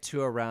usually get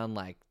to around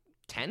like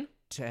 10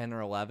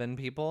 or 11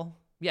 people.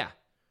 Yeah.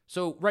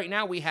 So right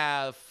now we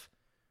have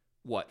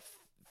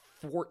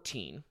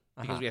 14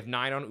 because we have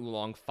 9 on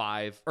Oolong,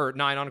 9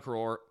 on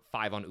Karor,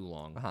 5 on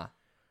Oolong.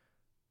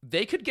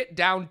 They could get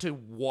down to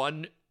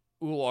 1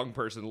 Oolong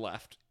person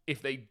left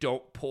if they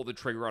don't pull the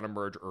trigger on a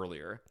merge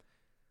earlier.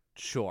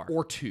 Sure.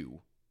 Or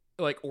 2.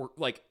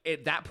 Like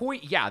at that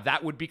point, yeah,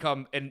 that would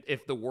become, and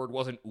if the word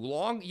wasn't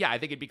Oolong, yeah, I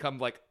think it'd become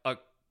like a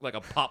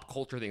pop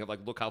culture thing of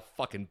like, look how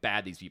fucking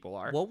bad these people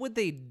are. What would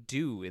they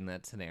do in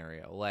that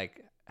scenario?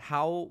 Like,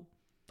 how?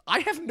 I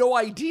have no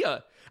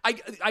idea.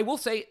 I will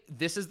say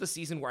this is the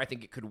season where I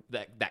think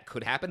that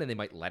could happen, and they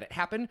might let it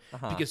happen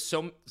because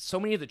so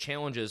many of the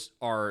challenges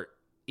are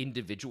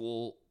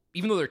individual,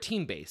 even though they're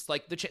team based.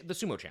 Like the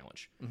Sumo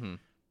challenge,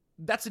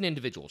 that's an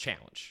individual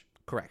challenge.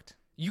 Correct.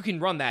 You can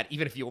run that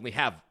even if you only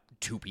have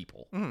 2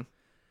 people.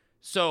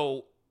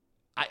 So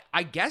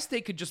I guess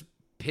they could just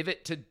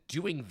pivot to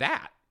doing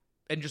that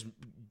and just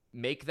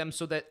make them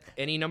so that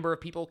any number of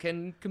people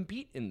can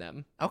compete in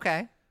them.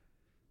 Okay.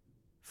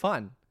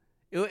 Fun.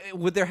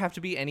 Would there have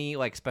to be any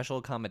like special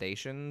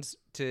accommodations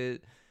to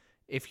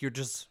if you're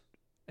just,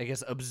 I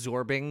guess,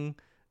 absorbing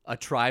a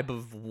tribe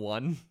of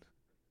 1?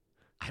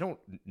 I don't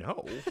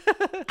know.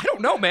 I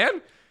don't know,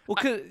 man. Well,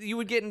 'cause you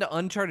would get into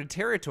uncharted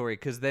territory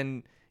because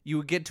then you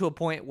would get to a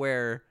point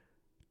where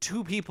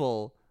 2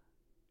 people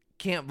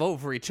can't vote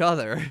for each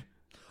other.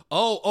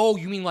 Oh,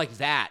 you mean like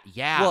that?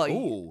 Yeah. Well,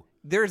 ooh.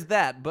 There's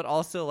that, but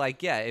also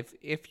like, yeah,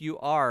 if you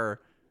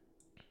are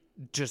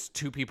just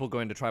 2 people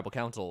going to tribal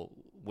council,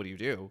 what do you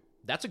do?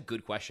 That's a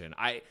good question.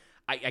 I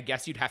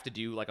guess you'd have to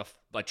do like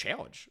a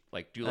challenge,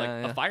 like do like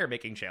a fire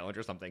making challenge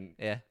or something.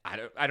 Yeah.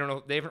 I don't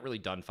know. They haven't really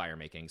done fire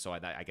making, so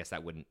I guess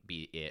that wouldn't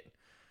be it.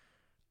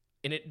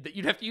 And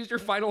you'd have to use your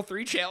final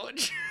 3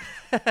 challenge.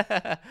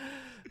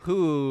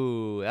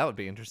 Ooh, that would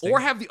be interesting. Or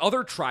have the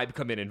other tribe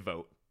come in and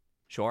vote.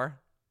 Sure.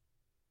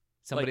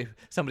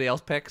 Somebody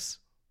else picks.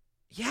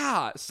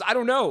 Yeah, so I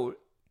don't know.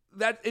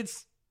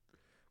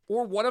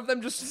 Or one of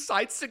them just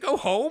decides to go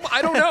home.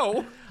 I don't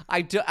know.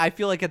 I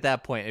feel like at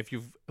that point, if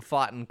you've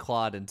fought and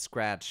clawed and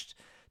scratched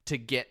to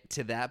get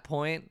to that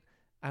point,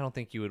 I don't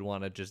think you would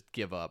want to just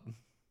give up.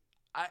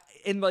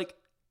 And like,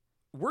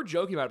 we're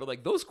joking about it, but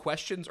like those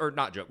questions, or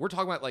not joke, we're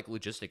talking about like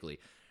logistically.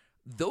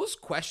 Those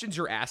questions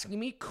you're asking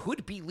me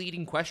could be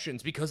leading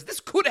questions because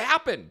this could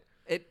happen.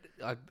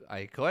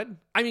 I could.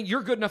 I mean,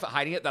 you're good enough at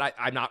hiding it that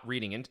I'm not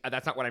reading it.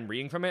 That's not what I'm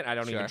reading from it. I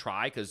don't even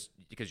try because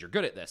you're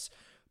good at this.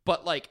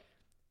 But like,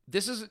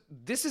 this has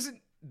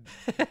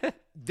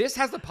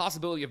the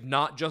possibility of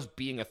not just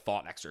being a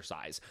thought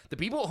exercise. The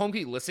people at home could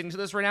be listening to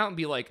this right now and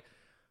be like,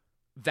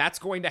 that's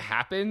going to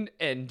happen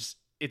and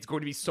it's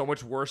going to be so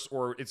much worse,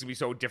 or it's going to be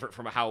so different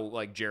from how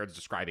like Jared's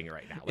describing it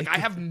right now. Like, I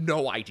have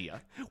no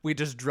idea. We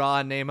just draw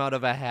a name out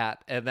of a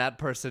hat and that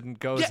person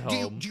goes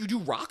home. Do you do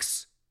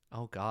rocks?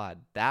 Oh God,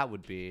 that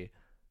would be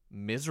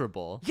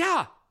miserable.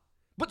 Yeah.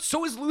 But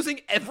so is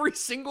losing every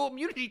single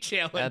immunity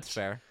challenge. That's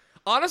fair.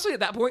 Honestly, at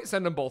that point,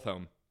 send them both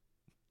home.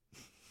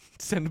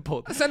 Send them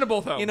both. Send them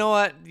both home. You know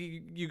what?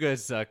 You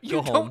guys suck. You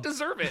Go home. don't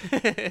deserve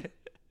it.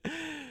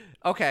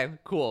 Okay,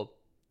 cool.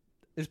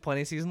 There's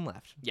plenty of season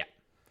left. Yeah.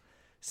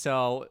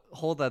 So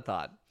hold that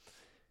thought.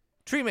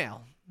 Tree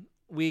mail.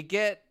 We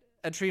get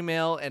a tree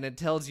mail and it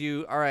tells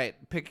you, all right,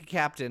 pick a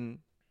captain.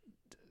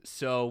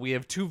 So we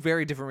have 2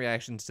 very different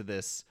reactions to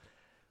this.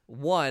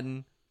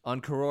 One,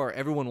 on Karor,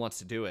 everyone wants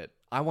to do it.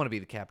 I want to be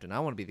the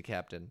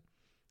captain.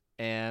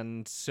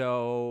 And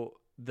so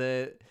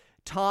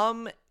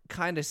Tom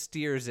kind of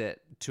steers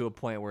it to a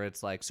point where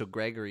it's like, so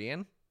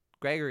Gregorian,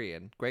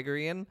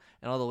 and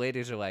all the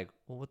ladies are like,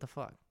 well, what the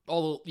fuck?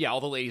 All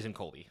the ladies and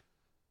Colby.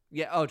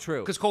 Yeah. Oh,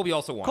 true. Because Colby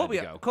also wanted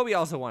to go. Colby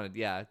also wanted.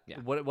 Yeah.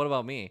 What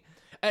about me?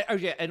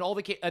 And all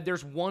the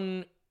there's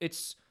one.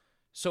 It's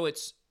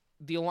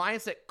the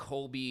alliance that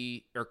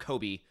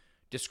Kobe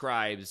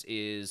describes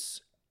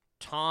is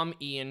Tom,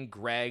 Ian,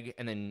 Greg,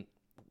 and then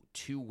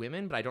 2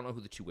 women, but I don't know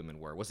who the 2 women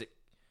were. Was it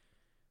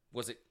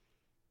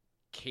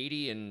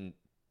Katie and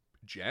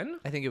Jen?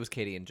 I think it was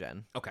Katie and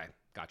Jen. Okay,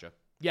 gotcha.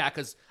 Yeah,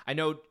 because I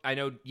know.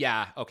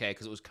 Yeah, okay,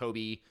 because it was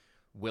Kobe,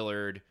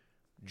 Willard,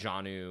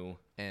 Janu,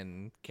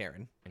 and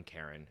Karen.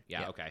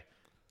 Yeah, okay.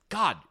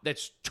 God,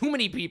 that's too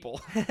many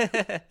people.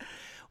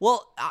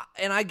 Well,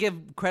 and I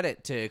give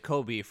credit to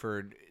Kobe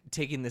for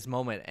taking this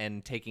moment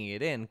and taking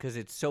it in, because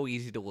it's so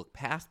easy to look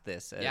past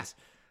this as,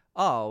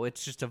 oh,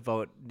 it's just a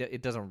vote.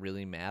 It doesn't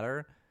really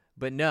matter.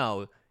 But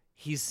no,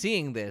 he's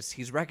seeing this.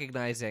 He's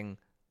recognizing,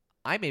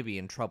 I may be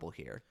in trouble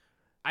here.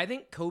 I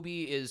think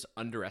Kobe is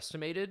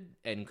underestimated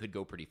and could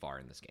go pretty far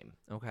in this game.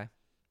 Okay.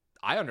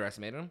 I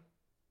underestimated him.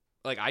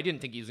 Like, I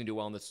didn't think he was going to do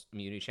well in this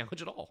immunity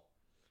challenge at all.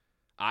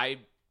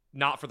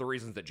 Not for the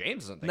reasons that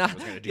James doesn't think he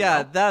was going to do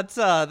well. that's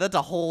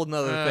a whole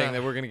nother thing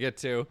that we're going to get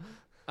to.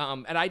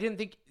 And I didn't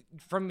think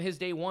from his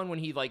day one when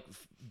he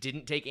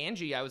didn't take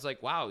Angie, I was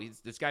like, wow,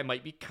 this guy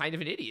might be kind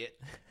of an idiot.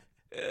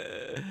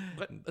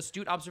 But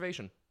astute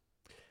observation.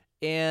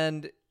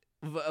 And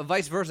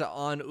vice versa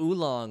on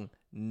Oolong,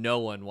 no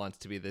one wants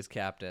to be this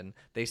captain.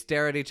 They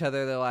stare at each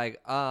other. They're like,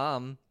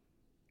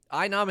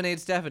 I nominate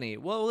Stephanie.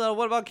 Well,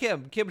 what about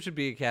Kim? Kim should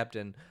be a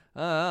captain.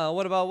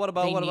 What about?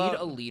 They need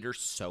a leader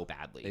so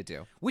badly. They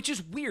do. Which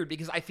is weird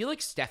because I feel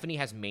like Stephanie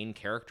has main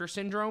character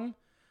syndrome,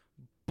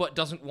 but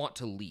doesn't want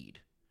to lead.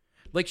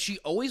 Like, she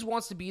always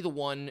wants to be the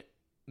one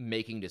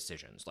making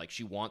decisions. Like,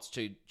 she wants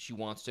to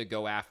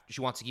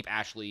keep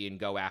Ashley and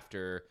go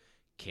after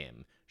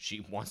Kim.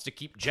 She wants to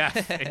keep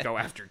Jeff and go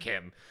after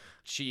Kim.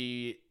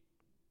 She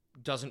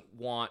doesn't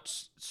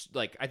want,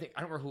 I don't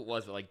remember who it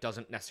was, but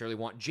doesn't necessarily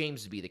want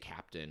James to be the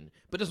captain,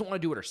 but doesn't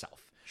want to do it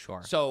herself.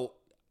 Sure. So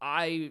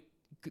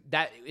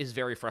that is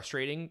very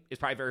frustrating. It's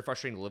probably very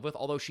frustrating to live with,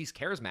 although she's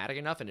charismatic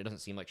enough and it doesn't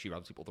seem like she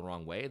rubs people the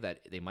wrong way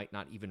that they might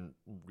not even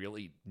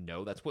really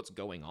know that's what's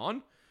going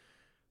on.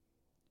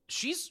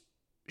 She's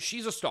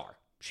a star.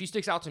 She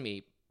sticks out to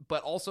me,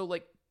 but also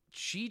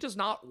she does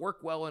not work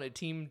well in a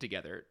team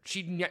together.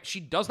 She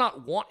does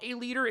not want a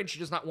leader, and she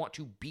does not want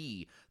to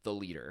be the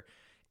leader.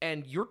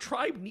 And your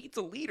tribe needs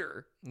a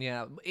leader.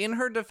 Yeah. In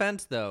her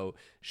defense, though,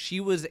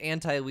 she was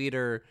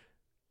anti-leader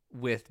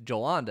with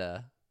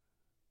Jolanda,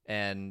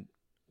 and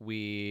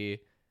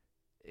we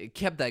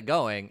kept that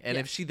going. And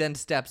if she then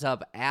steps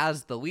up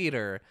as the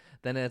leader,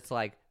 then it's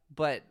like,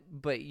 but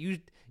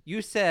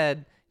you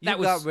said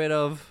got rid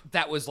of...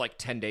 That was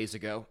 10 days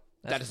ago.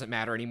 That doesn't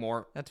matter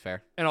anymore. That's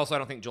fair. And also, I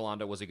don't think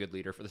Jolanda was a good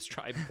leader for this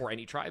tribe or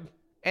any tribe.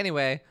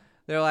 Anyway,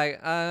 they're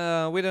like,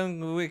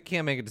 we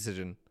can't make a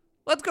decision.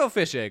 Let's go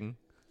fishing.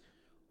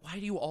 Why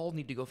do you all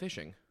need to go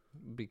fishing?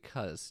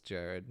 Because,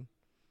 Jared.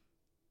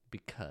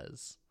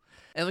 Because.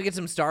 And we get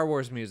some Star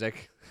Wars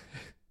music.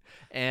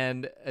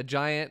 And a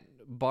giant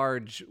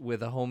barge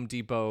with a Home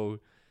Depot.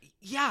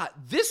 Yeah,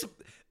 this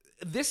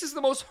is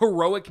the most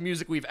heroic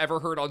music we've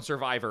ever heard on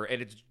Survivor,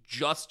 and it's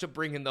just to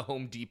bring in the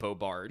Home Depot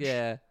barge.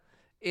 Yeah.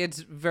 It's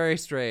very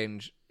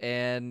strange.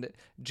 And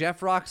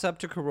Jeff rocks up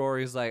to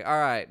Karori. He's like, all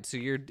right, so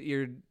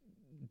your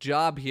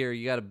job here,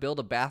 you got to build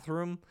a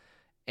bathroom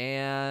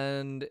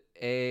and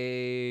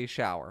a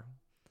shower.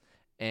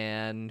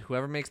 And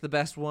whoever makes the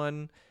best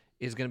one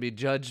is going to be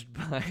judged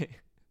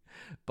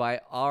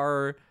by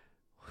our...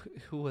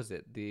 Who was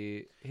it?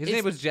 His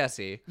name was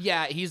Jesse.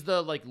 Yeah, he's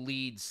the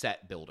lead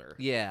set builder.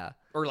 Yeah.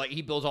 Or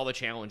he builds all the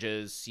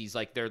challenges. He's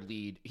their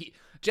lead.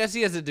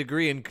 Jesse has a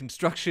degree in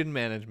construction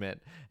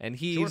management, and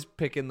he's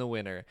picking the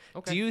winner.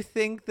 Okay. Do you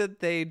think that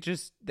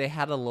they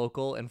had a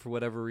local, and for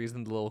whatever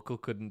reason the local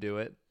couldn't do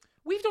it?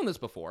 We've done this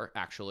before,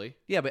 actually.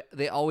 Yeah, but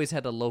they always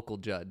had a local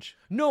judge.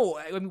 No,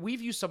 I mean,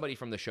 we've used somebody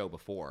from the show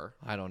before.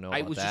 I don't know about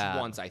that. It was just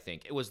once, I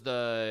think. It was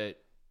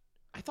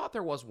I thought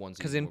there was one.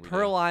 Because in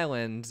Pearl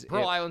Islands...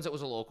 Islands, it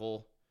was a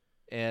local.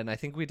 And I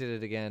think we did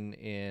it again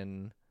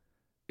in...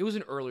 It was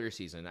an earlier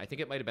season. I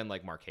think it might have been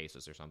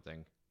Marquesas or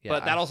something.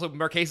 Yeah, but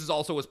Marquesas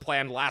also was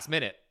planned last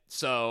minute.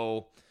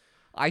 So...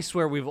 I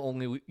swear we've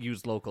only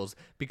used locals.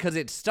 Because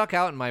it stuck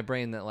out in my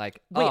brain that Wait,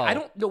 I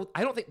don't know.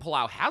 I don't think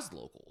Palau has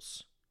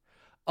locals.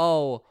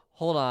 Oh,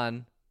 hold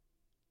on.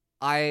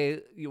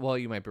 Well,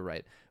 you might be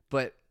right.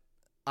 But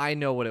I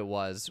know what it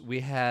was. We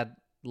had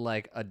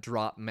a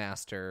drop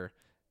master...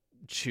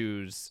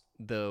 choose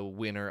the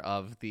winner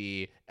of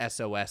the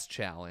SOS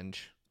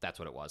challenge. That's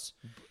what it was.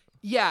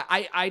 Yeah,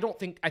 I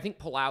think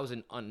Palau's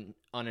an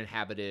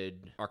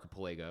uninhabited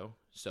archipelago,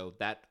 so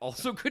that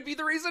also could be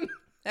the reason.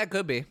 That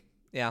could be.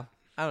 Yeah,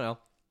 I don't know.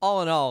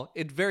 All in all,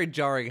 it's very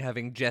jarring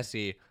having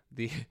Jesse,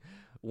 the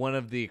one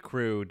of the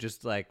crew,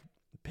 just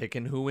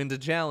picking who wins a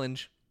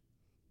challenge.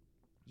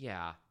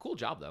 Yeah, cool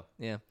job though.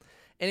 Yeah.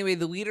 Anyway,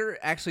 the leader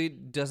actually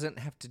doesn't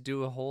have to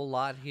do a whole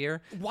lot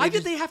here. Why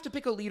did they have to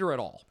pick a leader at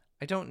all?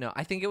 I don't know.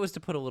 I think it was to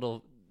put a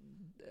little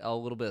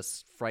bit of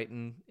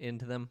frighten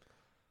into them.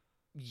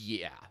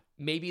 Yeah,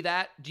 maybe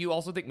that. Do you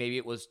also think maybe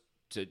it was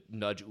to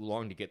nudge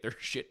Oolong to get their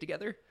shit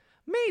together?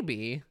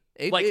 Maybe.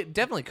 It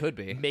definitely could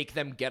be. Make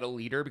them get a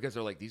leader because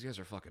they're like, these guys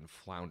are fucking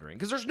floundering.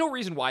 Because there's no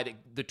reason why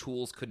the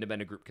tools couldn't have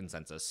been a group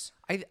consensus.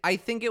 I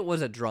think it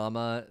was a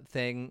drama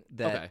thing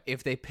that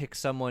if they pick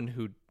someone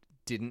who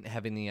didn't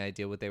have any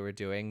idea what they were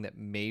doing, that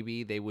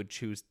maybe they would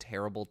choose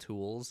terrible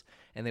tools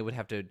and they would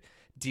have to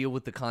deal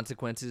with the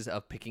consequences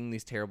of picking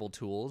these terrible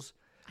tools.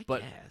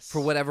 But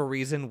for whatever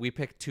reason, we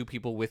picked two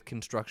people with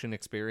construction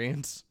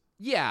experience.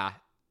 Yeah.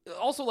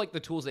 Also, like, the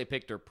tools they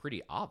picked are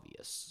pretty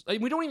obvious. I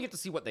mean, we don't even get to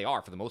see what they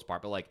are for the most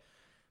part, but, like,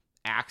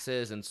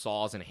 axes and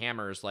saws and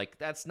hammers, like,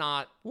 that's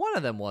not... One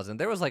of them wasn't.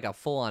 There was, like, a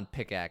full-on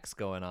pickaxe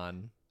going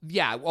on.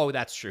 Yeah, oh,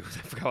 that's true.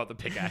 I forgot about the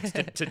pickaxe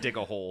to dig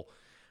a hole.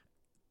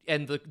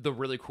 And the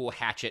really cool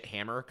hatchet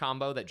hammer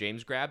combo that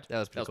James grabbed. That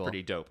was cool.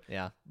 Pretty dope.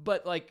 Yeah.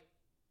 But, like,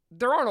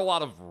 there aren't a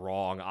lot of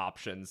wrong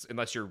options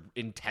unless you're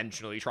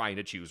intentionally trying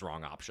to choose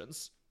wrong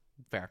options.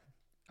 Fair.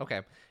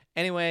 Okay.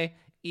 Anyway,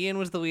 Ian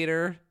was the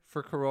leader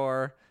for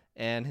Karor,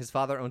 and his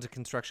father owns a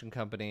construction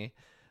company.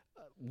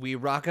 We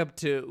rock up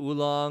to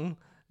Oolong.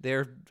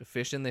 They're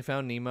fishing. They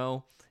found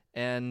Nemo.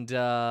 And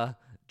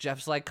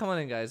Jeff's like, come on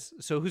in, guys.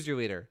 So who's your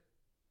leader?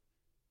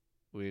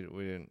 We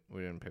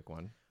didn't pick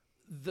one.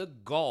 The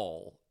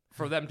gall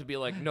for them to be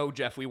like, no,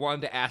 Jeff, we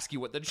wanted to ask you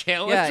what the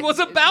challenge was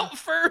about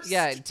first.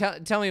 Yeah,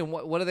 tell me,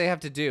 what do they have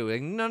to do?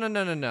 Like,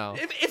 no.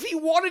 If he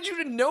wanted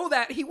you to know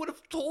that, he would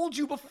have told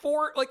you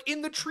before, like,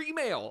 in the tree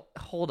mail.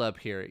 Hold up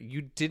here.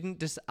 You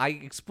didn't I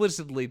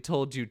explicitly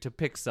told you to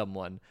pick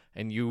someone,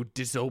 and you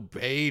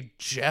disobeyed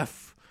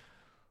Jeff.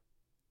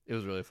 It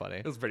was really funny.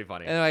 It was pretty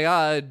funny. And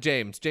like,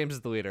 James is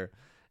the leader.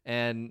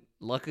 And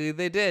luckily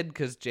they did,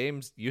 because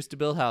James used to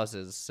build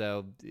houses,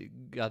 so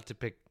got to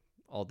pick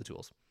all the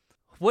tools.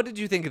 What did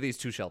you think of these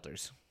two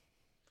shelters?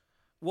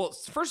 Well,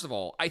 first of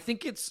all, I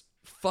think it's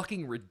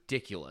fucking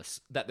ridiculous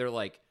that they're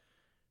like,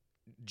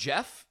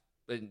 Jeff,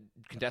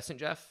 contestant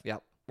Jeff,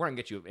 yep, we're going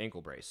to get you an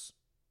ankle brace.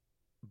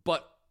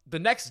 But the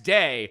next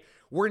day,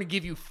 we're going to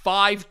give you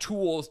 5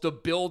 tools to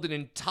build an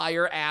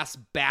entire ass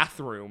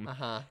bathroom.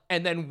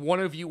 And then one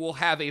of you will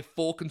have a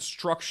full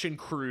construction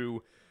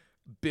crew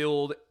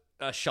build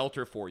a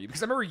shelter for you.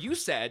 Because I remember you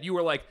said, you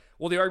were like,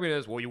 well, the argument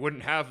is, well, you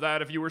wouldn't have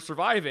that if you were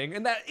surviving.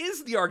 And that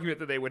is the argument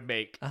that they would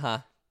make.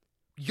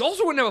 You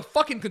also wouldn't have a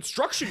fucking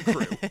construction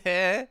crew.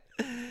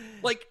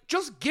 Like,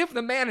 just give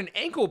the man an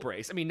ankle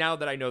brace. I mean, now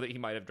that I know that he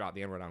might have dropped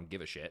the N-word, I don't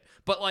give a shit.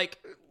 But,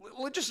 like,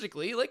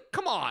 logistically, like,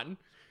 come on.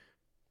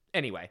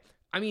 Anyway,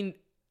 I mean,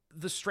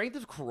 the strength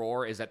of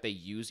Karor is that they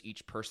use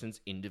each person's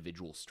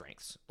individual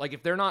strengths. Like,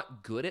 if they're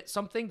not good at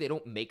something, they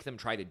don't make them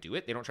try to do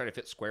it. They don't try to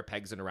fit square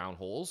pegs into round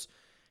holes.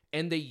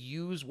 And they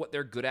use what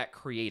they're good at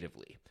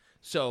creatively.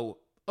 So,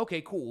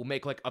 okay, cool. We'll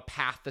make, like, a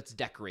path that's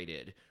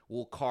decorated.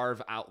 We'll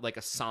carve out, like,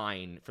 a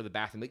sign for the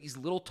bathroom. Like, these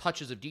little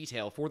touches of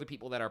detail for the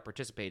people that are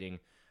participating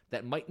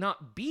that might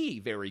not be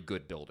very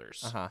good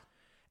builders.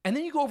 And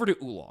then you go over to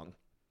Oolong,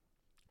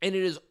 and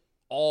it is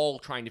all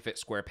trying to fit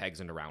square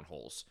pegs into round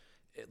holes.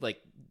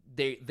 Like,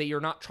 they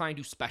are not trying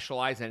to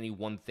specialize in any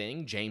one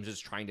thing. James is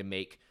trying to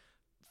make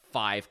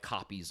 5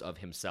 copies of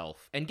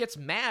himself and gets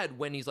mad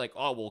when he's like,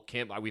 oh, well,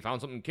 Kim, we found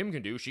something Kim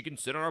can do. She can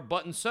sit on our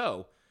butt and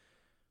sew.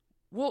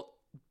 Well,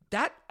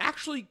 that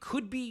actually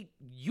could be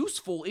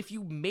useful if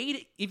you made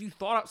it, if you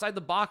thought outside the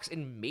box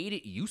and made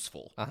it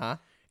useful.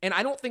 And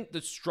I don't think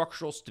the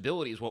structural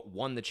stability is what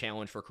won the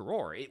challenge for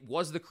Karor. It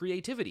was the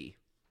creativity.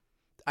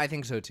 I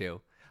think so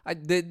too.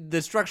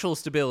 The structural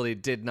stability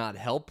did not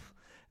help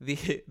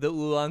the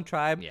Oolong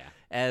tribe. Yeah.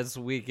 As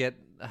we get,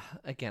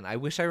 again, I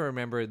wish I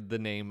remembered the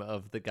name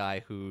of the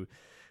guy who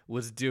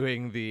was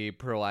doing the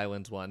Pearl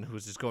Islands one, who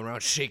was just going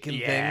around shaking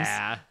things.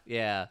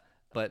 Yeah,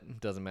 but it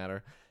doesn't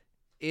matter.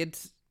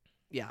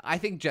 I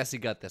think Jesse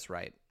got this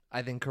right.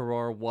 I think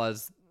Karor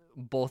was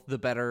both the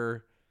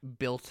better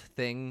built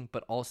thing,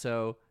 but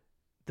also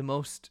the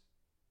most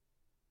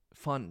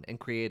fun and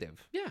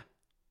creative. Yeah.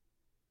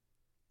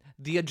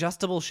 The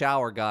adjustable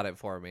shower got it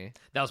for me.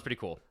 That was pretty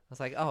cool. I was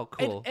like, oh,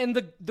 cool. And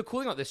the cool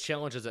thing about this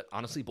challenge is that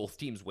honestly both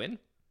teams win.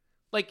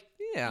 Like,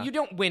 yeah, you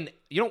don't win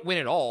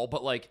at all,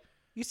 but like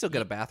you still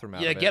get a bathroom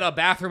out of it. Yeah, get a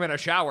bathroom and a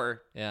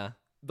shower. Yeah.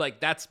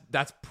 Like that's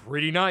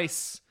pretty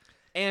nice.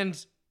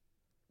 And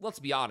let's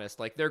be honest,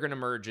 like they're gonna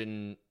merge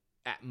in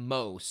at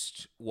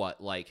most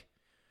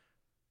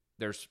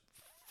there's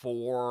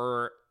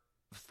four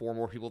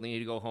more people that need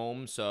to go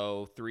home,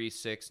 so 3,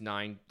 6,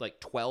 9,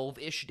 like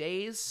 12-ish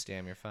days.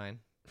 Damn, you're fine.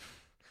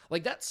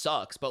 Like that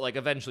sucks, but like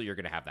eventually you're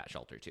gonna have that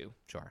shelter too.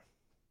 Sure.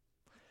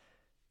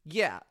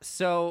 Yeah,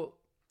 so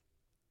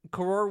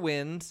Karor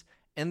wins,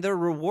 and their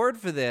reward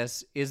for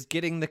this is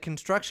getting the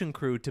construction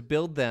crew to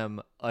build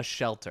them a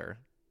shelter.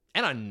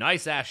 And a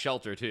nice-ass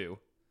shelter, too.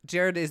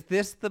 Jared, is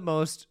this the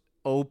most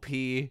OP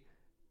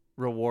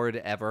reward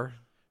ever?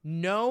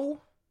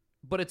 No,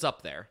 but it's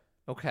up there.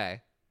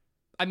 Okay.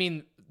 I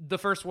mean, the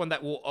first one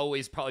that will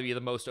always probably be the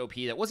most OP,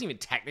 that wasn't even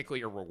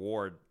technically a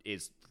reward,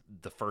 is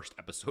the first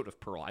episode of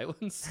Pearl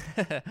Islands.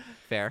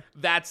 Fair.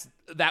 That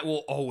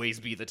will always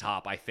be the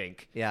top, I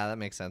think. Yeah, that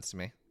makes sense to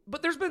me.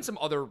 But there's been some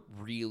other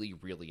really,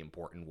 really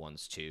important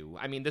ones too.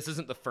 I mean, this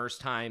isn't the first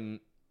time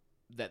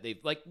that they've,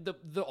 like,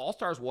 the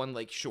All-Stars one,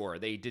 like, sure,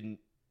 they didn't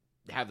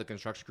have the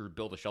construction crew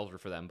build a shelter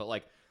for them, but,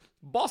 like,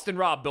 Boston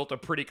Rob built a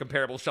pretty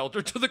comparable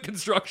shelter to the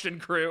construction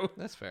crew.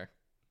 That's fair.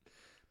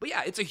 But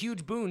yeah, it's a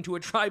huge boon to a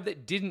tribe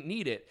that didn't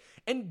need it.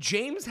 And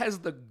James has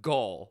the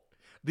gall,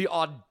 the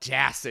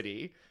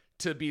audacity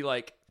to be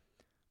like,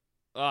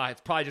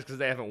 it's probably just because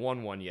they haven't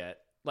won one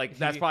yet. Like,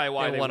 that's probably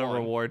why they won a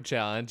reward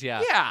challenge.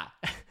 Yeah. Yeah.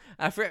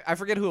 I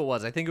forget who it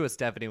was. I think it was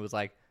Stephanie was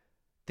like,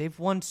 they've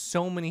won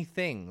so many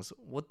things.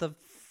 What the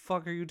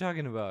fuck are you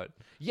talking about?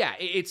 Yeah,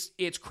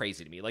 it's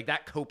crazy to me. Like,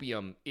 that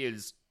copium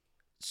is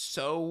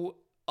so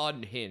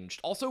unhinged.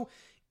 Also,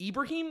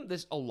 Ibrahim,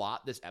 this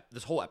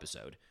whole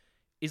episode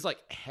is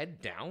like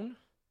head down,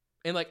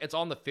 and like it's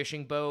on the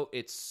fishing boat.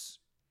 It's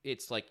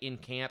like in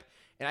camp,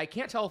 and I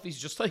can't tell if he's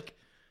just like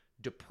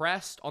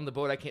depressed on the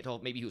boat. I can't tell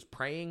if maybe he was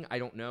praying. I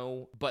don't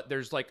know, but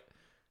there's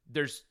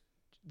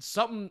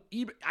something.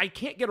 I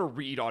can't get a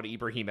read on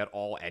Ibrahim at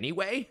all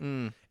anyway.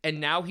 And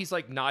now he's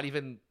like not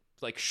even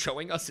like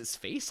showing us his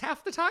face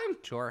half the time.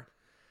 Sure.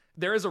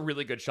 There is a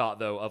really good shot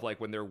though of like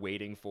when they're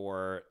waiting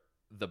for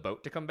the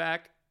boat to come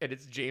back, and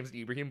it's James and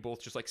Ibrahim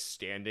both just like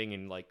standing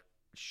in like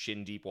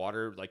shin deep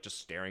water, like just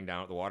staring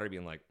down at the water,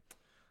 being like,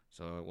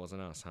 so it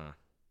wasn't us,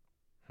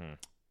 huh?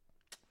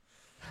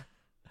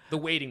 The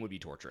waiting would be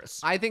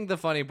torturous. I think the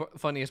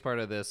funniest part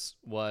of this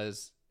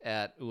was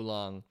at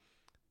Oolong.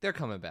 They're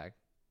coming back.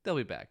 They'll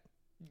be back.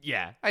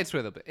 Yeah, I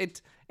swear they'll be.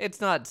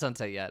 It's not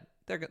sunset yet.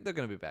 They're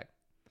gonna be back.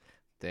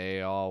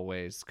 They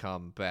always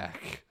come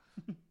back.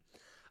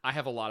 I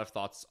have a lot of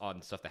thoughts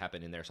on stuff that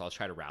happened in there, so I'll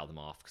try to rattle them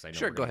off because I know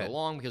Sure, we're gonna go go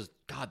long, because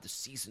God, the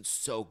season's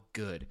so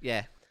good.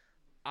 Yeah.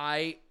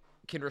 I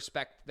can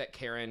respect that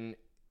Karen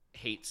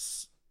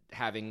hates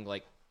having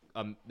like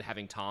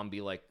having Tom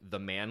be like the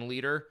man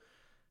leader.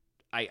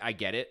 I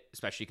get it,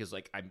 especially because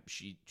like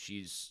she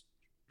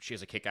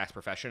has a kick-ass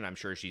profession. I'm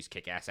sure she's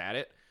kick-ass at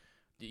it.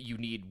 You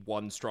need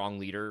one strong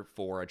leader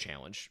for a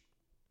challenge.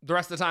 The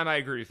rest of the time, I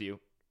agree with you.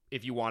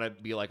 If you want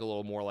to be like a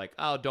little more like,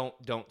 oh,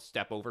 don't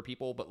step over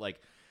people, but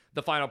like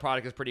the final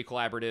product is pretty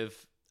collaborative.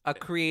 A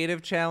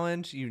creative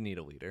challenge, you need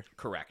a leader.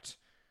 Correct.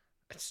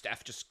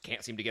 Steph just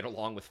can't seem to get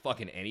along with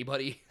fucking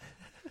anybody.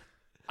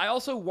 I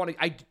also want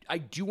to, I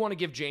do want to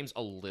give James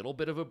a little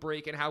bit of a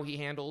break in how he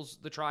handles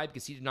the tribe,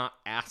 because he did not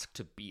ask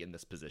to be in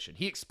this position.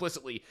 He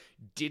explicitly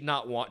did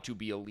not want to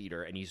be a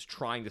leader, and he's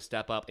trying to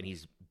step up, and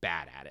he's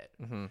bad at it.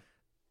 Mm-hmm.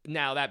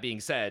 Now, that being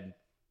said,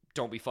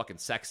 don't be fucking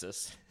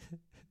sexist.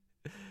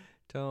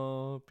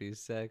 Don't be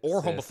sexist.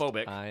 Or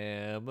homophobic. I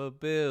am a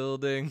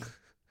building.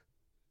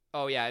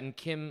 Oh, yeah, and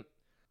Kim,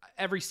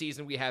 every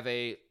season we have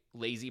a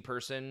lazy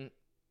person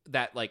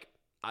that, like,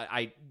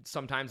 I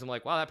sometimes I'm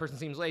like, wow, that person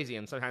seems lazy,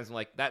 and sometimes I'm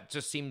like, that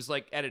just seems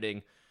like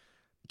editing.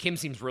 Kim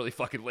seems really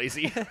fucking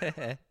lazy.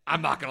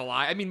 I'm not gonna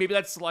lie. I mean, maybe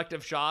that's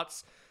selective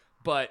shots,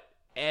 but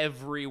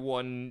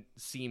everyone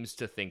seems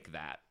to think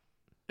that.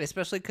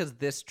 Especially because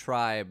this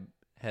tribe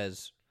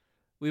has...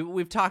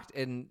 We've talked,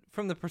 and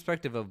from the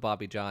perspective of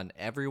Bobby John,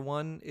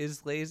 everyone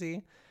is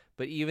lazy,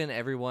 but even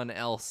everyone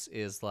else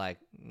is like,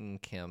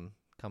 Kim,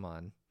 come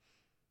on.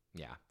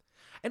 Yeah.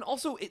 And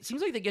also, it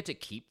seems like they get to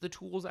keep the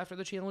tools after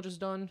the challenge is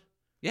done.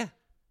 Yeah.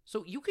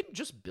 So you can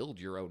just build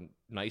your own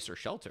nicer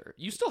shelter.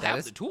 You still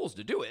have the tools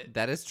to do it.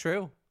 That is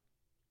true.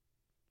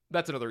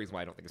 That's another reason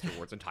why I don't think this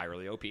reward's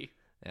entirely OP.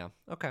 Yeah.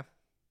 Okay.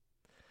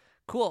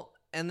 Cool.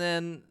 And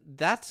then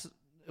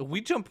we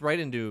jumped right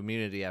into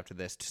immunity after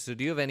this. So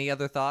do you have any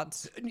other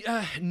thoughts?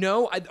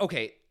 No.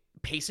 Okay.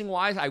 Pacing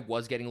wise, I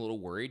was getting a little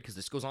worried because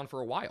this goes on for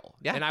a while.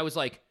 Yeah. And I was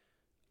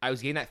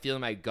getting that feeling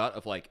in my gut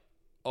of like,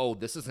 oh,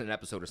 this isn't an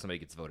episode where somebody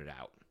gets voted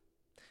out.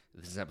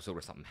 This is an episode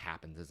where something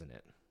happens, isn't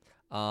it?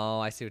 Oh,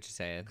 I see what you're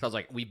saying. Because I was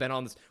like, we've been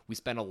on this. We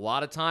spent a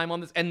lot of time on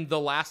this. And the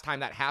last time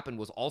that happened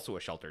was also a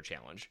shelter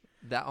challenge.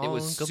 It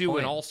was Sue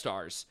and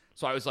All-Stars.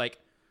 So I was like,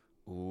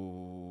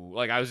 ooh.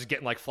 Like, I was just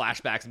getting like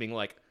flashbacks and being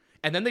like,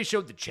 and then they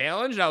showed the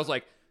challenge. And I was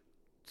like,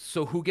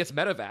 so who gets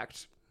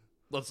medevaced?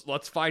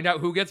 Let's find out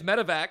who gets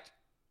medevaced.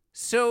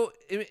 So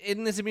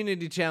in this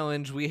immunity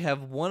challenge, we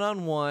have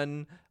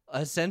one-on-one,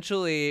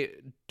 essentially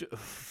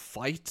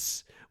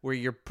fights where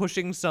you're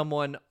pushing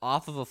someone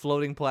off of a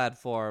floating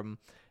platform,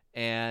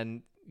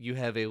 and you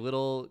have a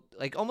little,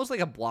 like, almost like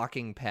a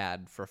blocking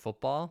pad for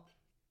football.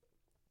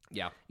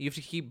 Yeah. You have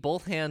to keep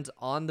both hands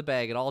on the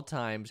bag at all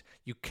times.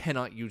 You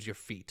cannot use your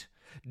feet.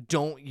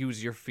 Don't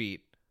use your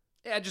feet.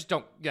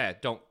 Yeah,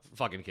 don't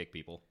fucking kick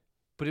people.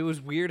 But it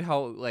was weird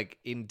how, like,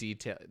 in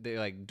detail, they're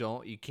like,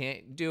 you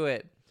can't do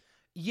it.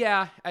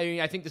 Yeah, I mean,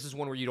 I think this is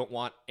one where you don't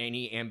want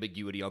any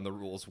ambiguity on the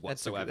rules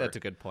whatsoever. That's a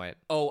good point.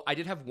 Oh, I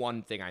did have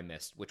one thing I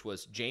missed, which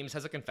was James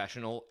has a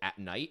confessional at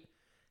night.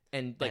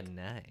 And like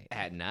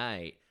at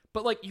night.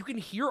 But like you can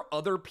hear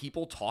other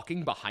people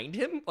talking behind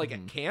him, like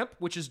at camp,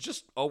 which is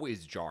just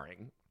always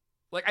jarring.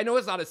 Like, I know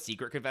it's not a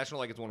secret confessional.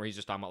 Like, it's one where he's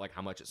just talking about, like,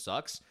 how much it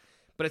sucks.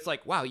 But it's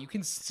like, wow, you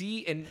can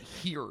see and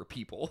hear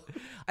people.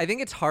 I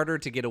think it's harder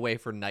to get away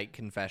for night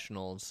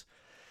confessionals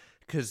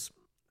because,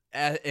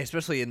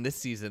 especially in this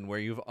season where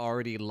you've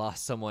already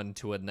lost someone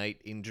to a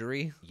night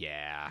injury.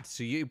 Yeah.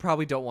 So you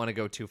probably don't want to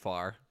go too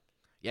far.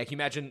 Yeah, can you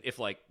imagine if,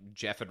 like,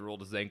 Jeff had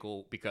rolled his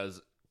ankle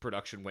because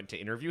production went to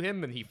interview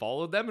him and he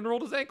followed them and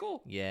rolled his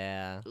ankle?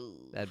 Yeah,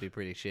 that'd be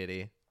pretty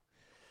shitty.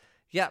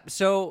 Yeah,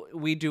 so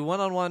we do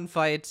one-on-one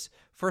fights.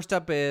 First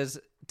up is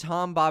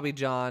Tom Bobby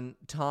John.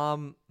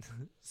 Tom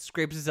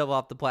scrapes himself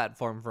off the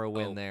platform for a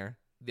win there.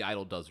 The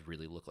idol does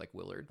really look like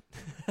Willard.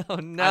 Oh,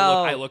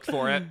 no. I looked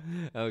for it.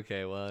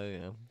 Okay, well,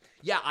 yeah.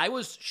 Yeah, I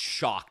was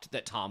shocked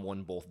that Tom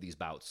won both of these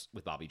bouts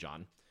with Bobby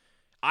John.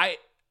 I,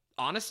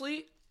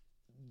 honestly,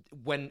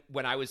 when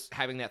I was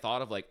having that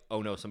thought of like,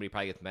 oh no, somebody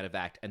probably gets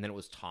medevaced, and then it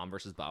was Tom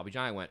versus Bobby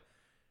John, I went,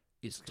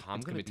 is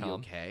Tom going to be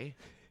okay?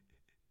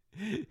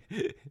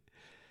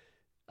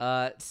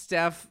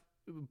 Steph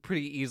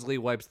pretty easily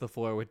wipes the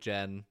floor with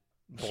Jen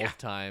both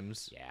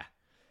times. Yeah.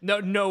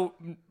 No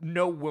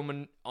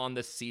woman on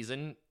this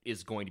season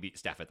is going to beat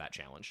Steph at that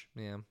challenge.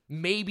 Yeah.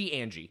 Maybe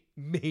Angie.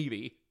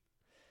 Maybe.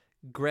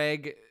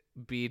 Greg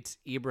beats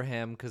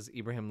Ibrahim because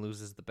Ibrahim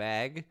loses the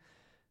bag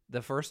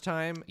the first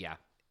time. Yeah.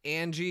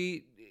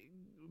 Angie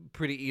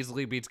pretty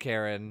easily beats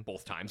Karen.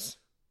 Both times.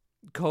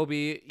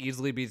 Kobe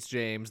easily beats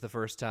James the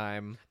first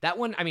time. That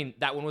one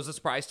was a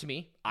surprise to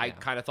me. I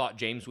kind of thought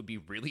James would be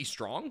really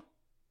strong.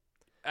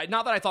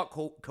 Not that I thought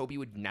Kobe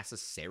would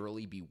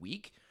necessarily be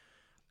weak.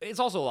 It's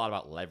also a lot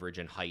about leverage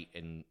and height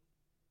and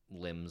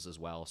limbs as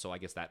well, so I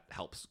guess that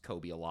helps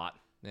Kobe a lot.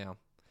 Yeah.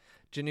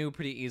 Janu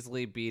pretty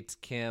easily beats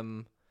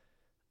Kim.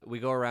 We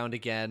go around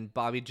again.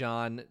 Bobby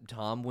John,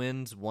 Tom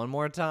wins one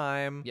more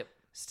time. Yep.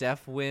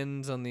 Steph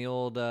wins on the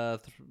old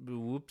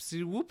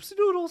whoopsie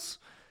doodles.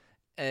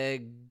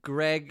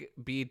 Greg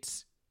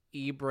beats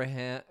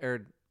Ibrahim,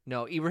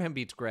 Ibrahim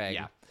beats Greg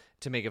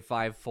to make it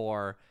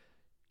 5-4.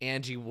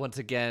 Angie once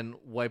again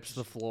wipes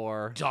the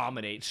floor.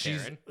 Dominates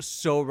Sharon. She's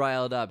so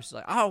riled up. She's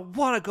like, I don't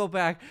want to go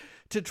back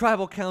to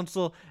tribal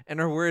council. And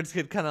her words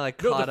get kind of like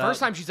caught up. The first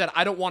time she said,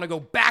 I don't want to go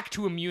back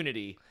to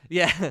immunity.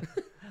 Yeah. I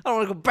don't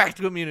want to go back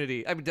to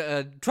immunity. I mean,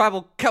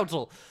 tribal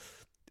council.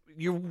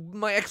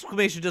 My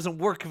exclamation doesn't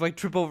work if I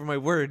trip over my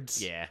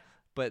words. Yeah.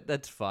 But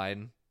that's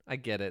fine. I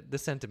get it. The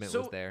sentiment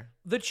was there.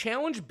 The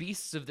challenge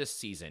beasts of this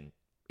season,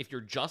 if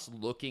you're just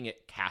looking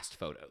at cast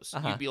photos,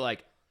 you'd be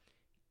like,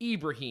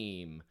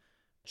 Ibrahim,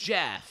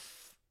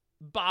 Jeff,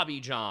 Bobby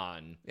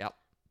John. Yep.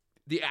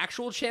 The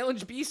actual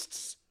challenge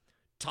beasts,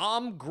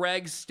 Tom,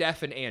 Greg,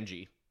 Steph, and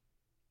Angie.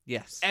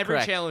 Yes. Every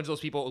correct. challenge, those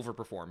people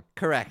overperform.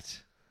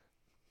 Correct.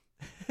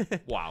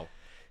 Wow.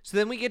 So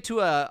then we get to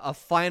a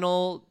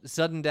final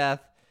sudden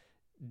death,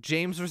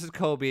 James versus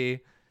Kobe,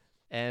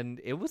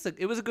 and it was a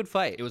good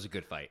fight. It was a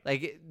good fight.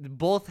 Like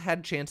both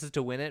had chances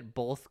to win it.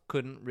 Both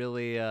couldn't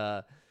really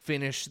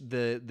finish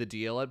the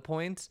deal at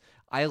points.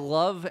 I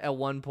love at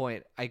one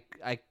point, I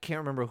can't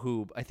remember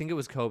who, I think it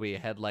was Kobe,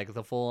 had like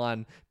the full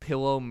on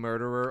pillow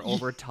murderer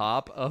over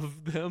top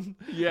of them.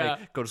 Yeah.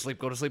 Like, go to sleep,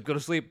 go to sleep, go to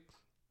sleep.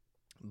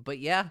 But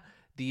yeah,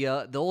 the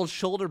old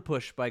shoulder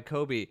push by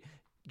Kobe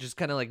just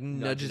kind of like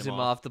nudges him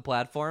off the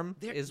platform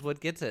is what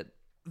gets it.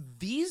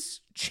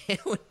 These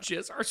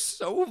challenges are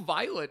so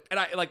violent. And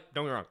I like,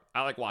 don't get me wrong,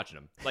 I like watching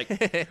them.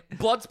 Like,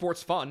 blood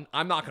sport's fun.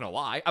 I'm not going to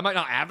lie. I might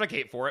not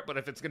advocate for it, but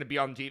if it's going to be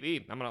on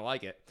TV, I'm going to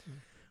like it.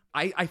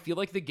 I feel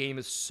like the game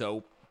is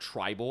so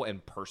tribal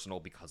and personal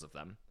because of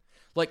them.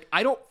 Like,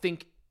 I don't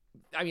think,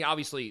 I mean,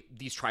 obviously,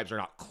 these tribes are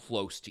not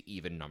close to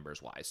even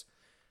numbers-wise.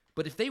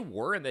 But if they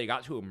were and they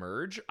got to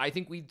emerge, I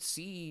think we'd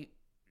see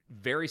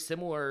very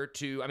similar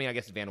to, I mean, I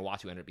guess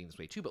Vanuatu ended up being this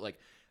way too, but like,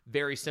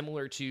 very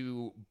similar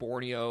to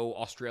Borneo,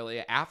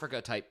 Australia,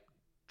 Africa type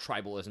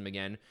tribalism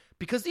again,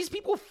 because these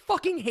people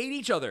fucking hate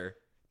each other.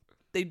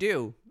 They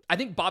do. I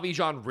think Bobby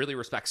John really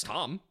respects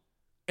Tom,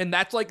 and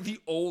that's like the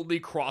only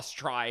cross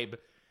tribe,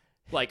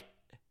 like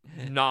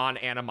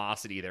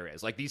non-animosity there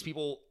is. Like these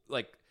people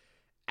like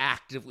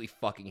actively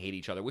fucking hate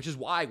each other, which is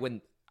why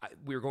when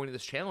we were going to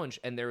this challenge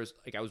and there was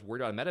like, I was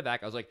worried about a medevac,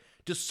 I was like,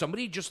 does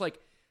somebody just like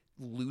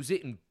lose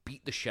it and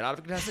beat the shit out of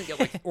a contestant, get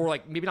like, or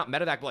like maybe not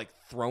medevac, but like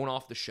thrown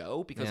off the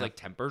show because like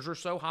tempers are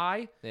so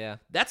high. Yeah.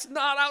 That's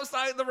not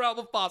outside the realm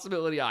of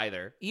possibility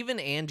either. Even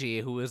Angie,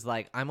 who was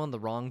like, I'm on the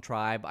wrong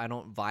tribe. I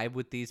don't vibe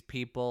with these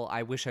people.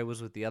 I wish I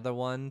was with the other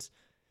ones,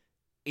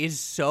 is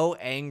so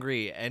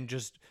angry and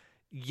just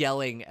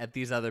yelling at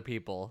these other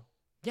people.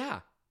 Yeah.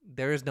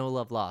 There is no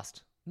love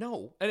lost.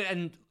 No.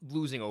 And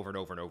losing over and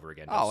over and over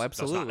again.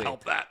 Absolutely. Does not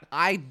help that.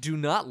 I do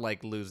not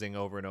like losing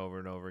over and over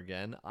and over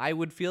again. I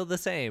would feel the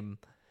same.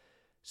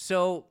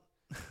 So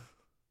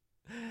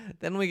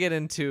then we get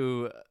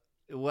into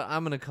what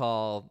I'm going to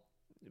call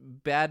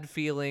bad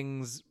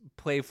feelings,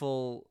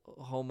 playful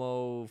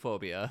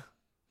homophobia.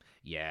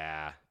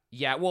 Yeah.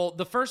 Yeah. Well,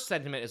 the first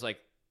sentiment is like,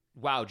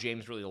 wow,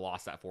 James really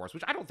lost that for us,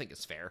 which I don't think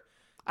is fair.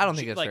 I don't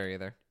think it's fair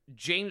either.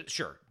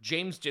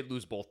 James did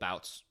lose both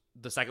bouts.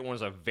 The second one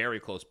is a very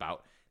close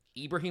bout.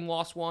 Ibrahim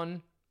lost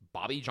one.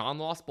 Bobby John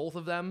lost both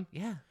of them.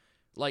 Yeah.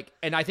 Like,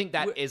 and I think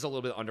that is a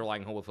little bit of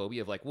underlying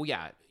homophobia of like, well,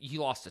 yeah, he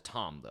lost to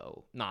Tom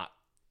though, not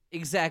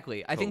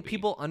exactly. I think Kobe.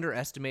 people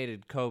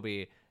underestimated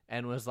Kobe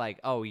and was like,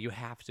 "Oh, you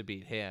have to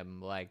beat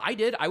him." Like, I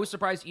did. I was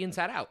surprised Ian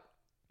sat out.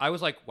 I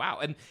was like,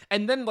 wow.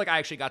 And then like I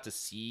actually got to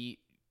see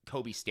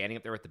Kobe standing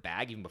up there with the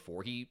bag even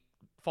before he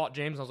fought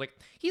James. I was like,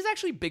 he's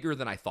actually bigger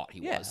than I thought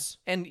he was.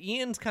 And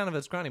Ian's kind of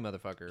a scrawny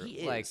motherfucker.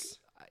 He Like, is.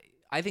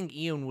 I think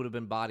Ian would have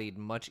been bodied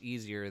much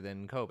easier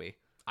than Kobe.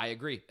 I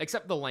agree.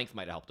 Except the length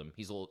might have helped him. I think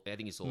he's a little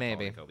taller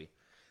than Kobe.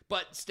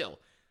 But still,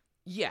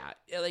 yeah,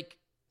 like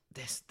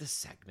this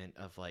segment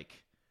of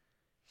like,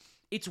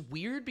 it's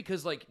weird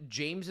because like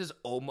James is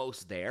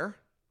almost there,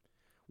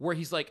 where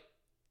he's like,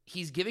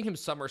 he's giving him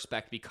some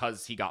respect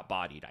because he got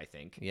bodied, I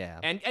think. Yeah.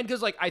 And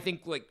because like I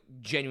think like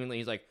genuinely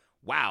he's like,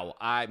 wow,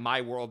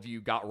 my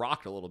worldview got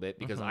rocked a little bit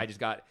because I just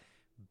got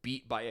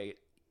beat by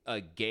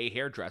a gay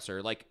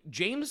hairdresser. Like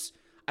James,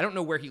 I don't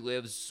know where he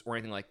lives or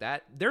anything like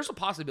that. There's a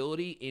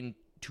possibility in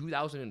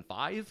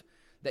 2005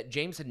 that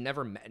James had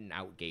never met an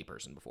out gay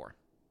person before.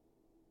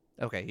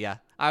 Okay, yeah.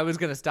 I was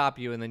going to stop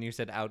you, and then you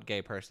said out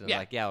gay person. Yeah.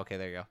 Like, yeah, okay,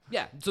 there you go.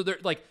 Yeah, so they're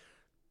like,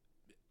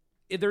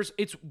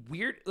 it's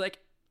weird. Like,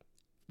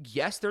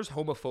 yes, there's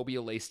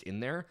homophobia laced in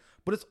there,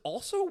 but it's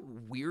also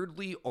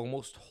weirdly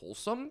almost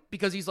wholesome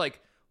because he's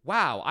like,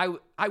 wow,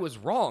 I was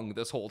wrong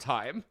this whole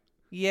time.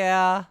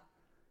 Yeah.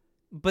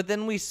 But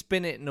then we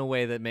spin it in a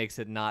way that makes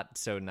it not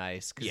so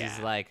nice. Because he's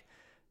like,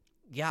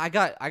 yeah, I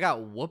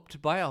got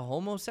whooped by a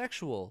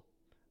homosexual.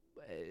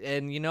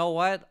 And you know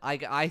what?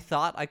 I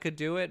thought I could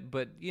do it,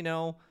 but, you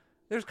know,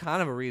 there's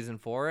kind of a reason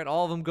for it.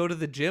 All of them go to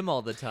the gym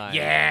all the time.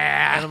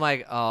 Yeah. And I'm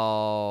like,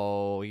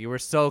 oh, you were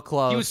so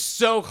close. He was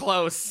so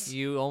close.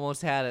 You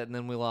almost had it, and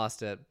then we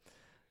lost it.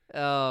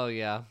 Oh,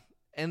 yeah.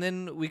 And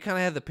then we kind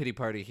of had the pity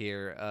party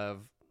here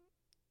of,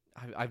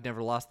 I've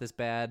never lost this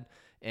bad.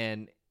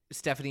 And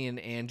Stephanie and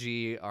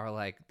Angie are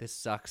like, this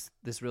sucks.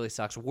 This really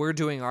sucks. We're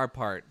doing our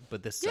part,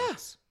 but this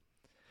sucks.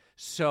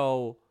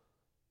 So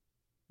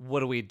what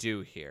do we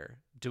do here?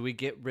 Do we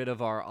get rid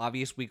of our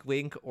obvious weak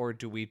link, or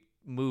do we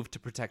move to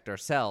protect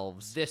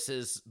ourselves? This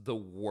is the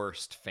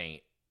worst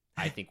feint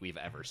I think we've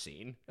ever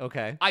seen.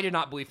 Okay. I did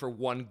not believe for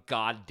one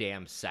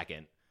goddamn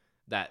second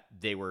that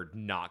they were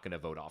not going to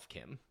vote off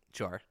Kim.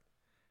 Sure.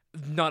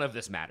 None of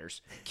this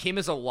matters. Kim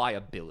is a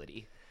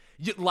liability.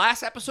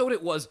 Last episode,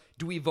 it was,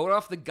 do we vote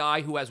off the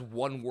guy who has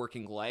one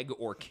working leg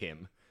or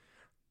Kim?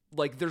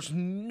 Like, there's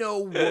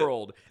no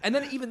world. And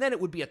then even then, it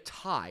would be a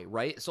tie,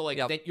 right? So, like,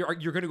 then you're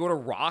going to go to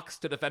Rocks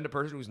to defend a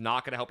person who's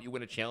not going to help you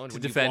win a challenge. To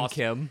defend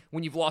Kim.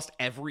 When you've lost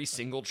every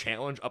single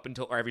challenge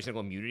or every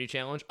single immunity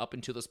challenge up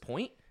until this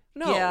point?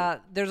 No. Yeah,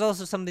 there's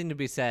also something to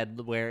be said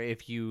where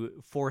if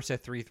you force a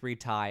 3-3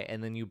 tie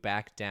and then you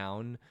back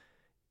down,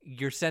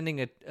 you're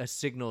sending a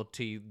signal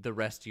to the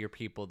rest of your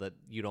people that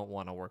you don't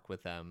want to work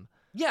with them.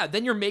 Yeah,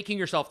 then you're making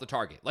yourself the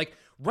target. Like,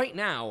 right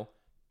now,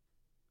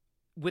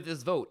 with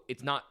this vote,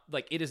 it's not,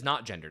 like, it is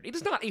not gendered. It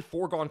is not a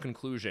foregone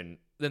conclusion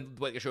than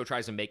what the show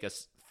tries to make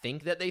us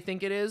think that they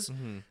think it is,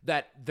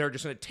 that they're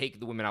just going to take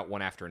the women out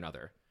one after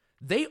another.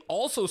 They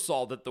also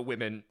saw that the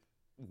women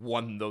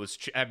won those,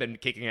 have been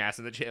kicking ass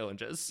in the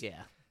challenges.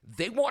 Yeah.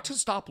 They want to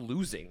stop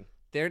losing.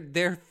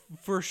 They're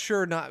for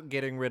sure not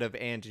getting rid of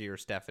Angie or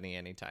Stephanie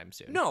anytime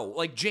soon. No,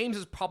 like, James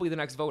is probably the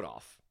next vote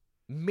off.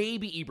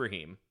 Maybe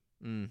Ibrahim.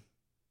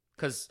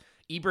 Because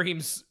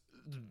Ibrahim's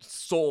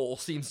soul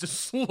seems to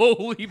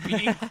slowly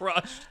be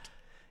crushed.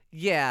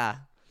 Yeah.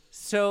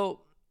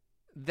 So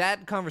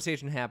that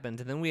conversation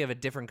happened, and then we have a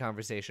different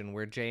conversation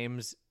where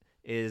James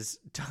is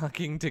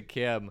talking to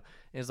Kim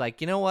and is like,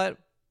 you know what?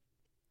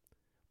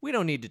 We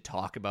don't need to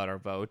talk about our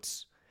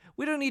votes.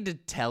 We don't need to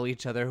tell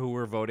each other who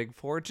we're voting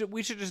for.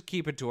 We should just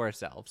keep it to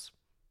ourselves.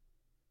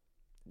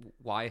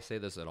 Why say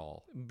this at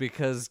all?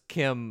 Because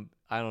Kim,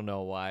 I don't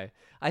know why.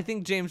 I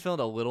think James felt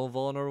a little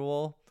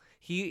vulnerable.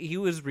 He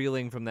was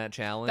reeling from that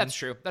challenge. That's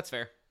true. That's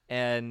fair.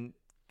 And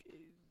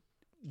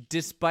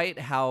despite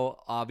how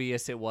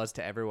obvious it was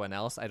to everyone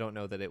else, I don't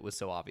know that it was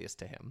so obvious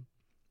to him.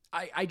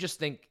 I just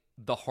think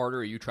the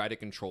harder you try to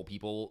control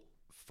people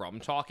from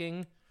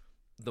talking,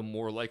 the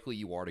more likely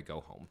you are to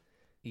go home.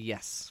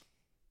 Yes.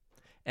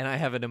 And I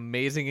have an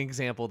amazing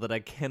example that I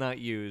cannot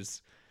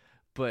use,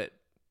 but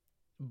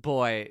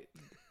boy,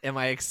 am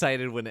I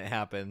excited when it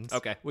happens.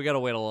 Okay. We got to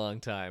wait a long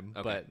time,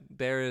 Okay. but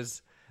there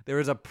is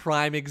a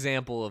prime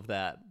example of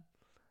that.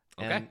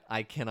 And Okay.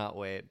 I cannot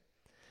wait.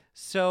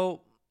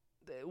 So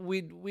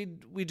we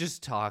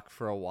just talk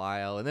for a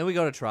while, and then we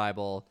go to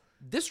tribal.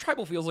 This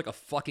tribal feels like a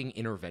fucking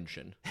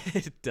intervention.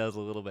 It does a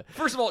little bit.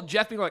 First of all,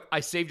 Jeff being like, I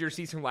saved your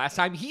seats from last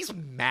time. He's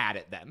mad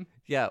at them.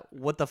 Yeah,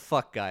 what the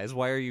fuck, guys?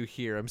 Why are you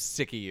here? I'm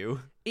sick of you.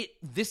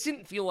 This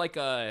didn't feel like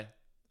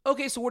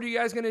okay, so what are you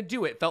guys going to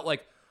do? It felt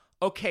like,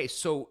 okay,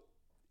 so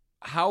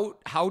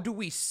how do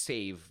we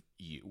save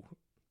you?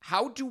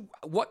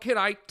 What can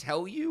I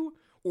tell you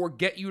or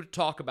get you to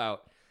talk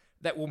about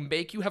that will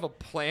make you have a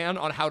plan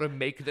on how to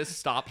make this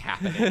stop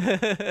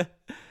happening?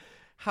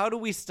 How do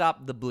we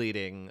stop the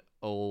bleeding,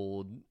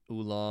 old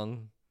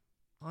Oolong?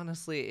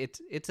 Honestly,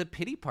 it's a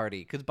pity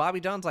party because Bobby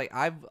John's like,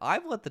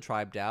 I've let the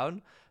tribe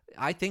down.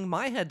 I think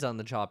my head's on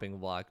the chopping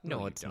block.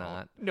 No, you it's don't.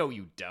 not. No,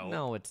 you don't.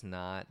 No, it's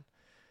not.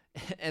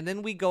 And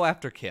then we go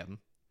after Kim.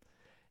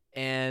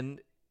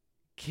 And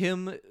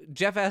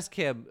Jeff asked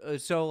Kim,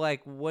 so,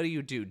 like, what do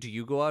you do? Do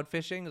you go out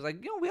fishing? He's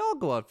like, we all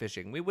go out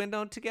fishing. We went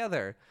out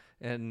together.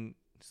 And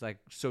it's like,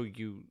 so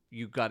you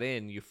got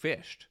in, you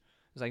fished.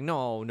 He's like,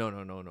 no.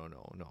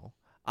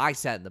 I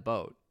sat in the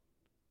boat.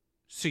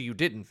 So you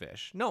didn't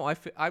fish. No,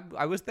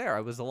 I was there.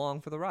 I was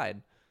along for the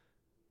ride.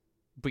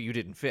 But you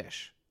didn't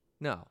fish.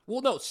 No.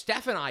 Well, no,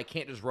 Steph and I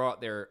can't just row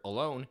out there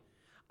alone.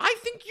 I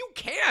think you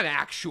can,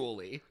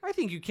 actually. I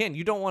think you can.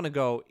 You don't want to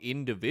go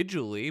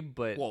individually,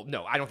 but... Well,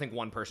 no, I don't think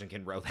one person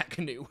can row that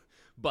canoe.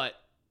 But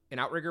an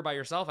outrigger by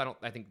yourself,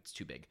 I think it's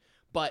too big.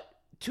 But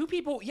two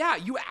people, yeah,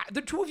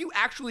 the two of you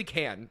actually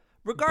can.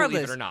 Regardless,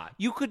 believe it or not.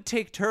 You could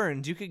take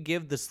turns. You could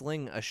give the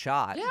sling a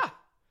shot. Yeah.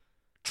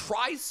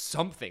 Try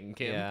something,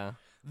 Kim. Yeah.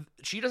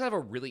 She does have a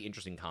really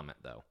interesting comment,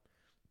 though.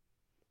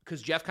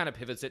 Because Jeff kind of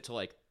pivots it to,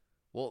 like,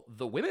 well,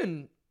 the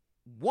women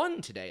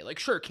won today. Like,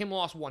 sure, Kim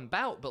lost one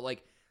bout, but,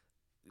 like,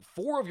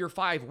 4 of your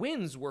 5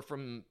 wins were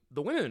from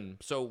the women.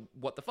 So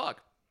what the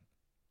fuck?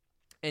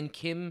 And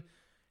Kim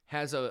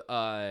has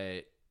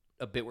a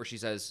bit where she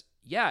says,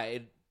 yeah,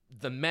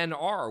 the men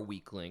are a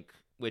weak link,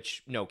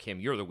 which, no, Kim,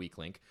 you're the weak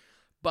link.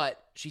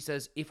 But she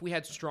says, if we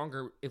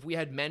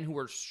had men who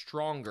were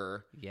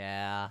stronger.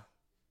 Yeah.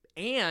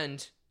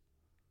 And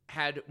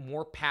had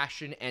more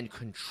passion and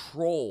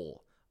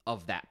control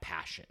of that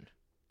passion,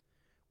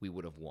 we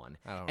would have won.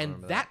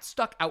 And that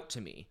stuck out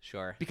to me.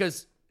 Sure.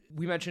 Because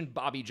we mentioned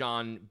Bobby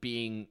John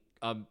being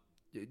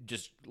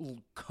just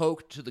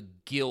coked to the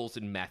gills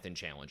in meth and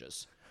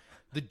challenges.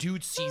 The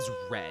dude sees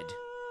red.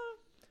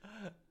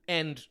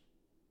 And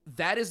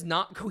that is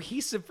not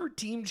cohesive for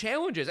team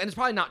challenges. And it's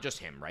probably not just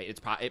him, right?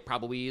 It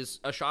probably is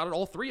a shot at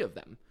all 3 of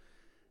them.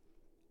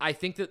 I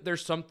think that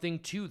there's something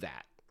to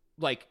that.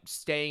 Like,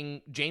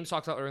 James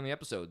talks about earlier in the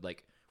episode,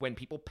 like, when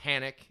people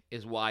panic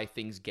is why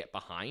things get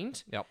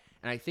behind. Yep.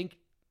 And I think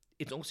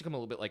it's almost become a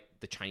little bit like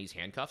the Chinese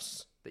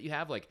handcuffs that you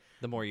have. Like,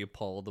 the more you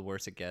pull, the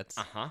worse it gets.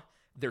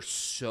 They're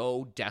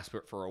so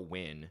desperate for a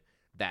win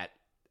that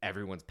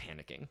everyone's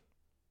panicking.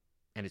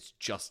 And it's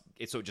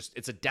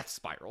a death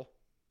spiral.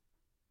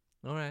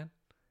 All right.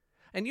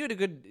 And you had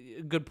a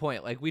good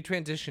point. Like, we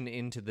transition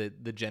into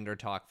the gender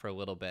talk for a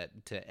little bit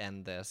to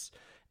end this.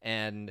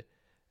 And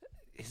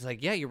he's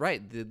like, yeah, you're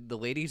right. The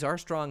ladies are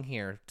strong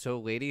here. So,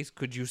 ladies,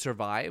 could you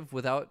survive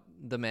without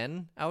the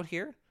men out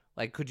here?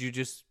 Like, could you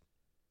just,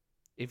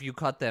 if you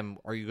cut them,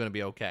 are you going to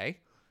be okay? And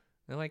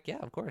they're like, yeah,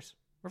 of course.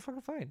 We're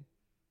fucking fine.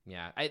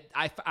 Yeah,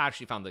 I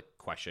actually found the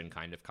question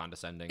kind of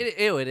condescending.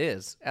 It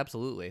is.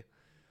 Absolutely.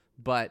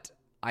 But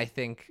I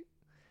think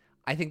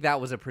that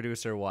was a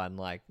producer one.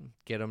 Like,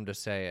 get them to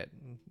say it.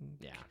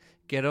 Yeah.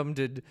 Get them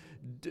to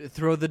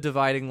throw the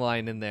dividing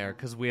line in there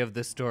because we have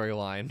this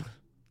storyline.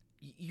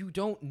 You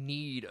don't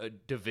need a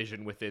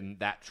division within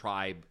that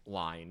tribe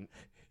line.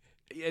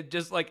 It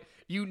just, like,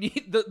 you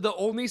need the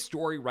only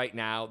story right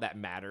now that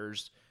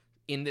matters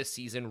in this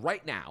season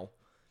right now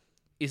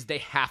is they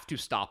have to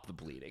stop the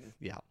bleeding.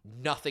 Yeah.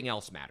 Nothing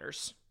else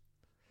matters.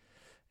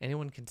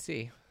 Anyone can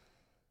see.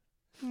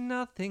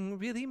 Nothing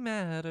really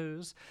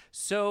matters.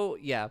 So,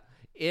 yeah,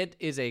 it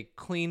is a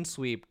clean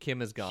sweep.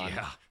 Kim is gone.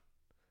 Yeah.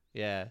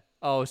 Yeah.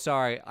 Oh,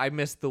 sorry. I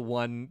missed the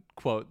one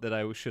quote that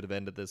I should have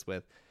ended this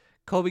with.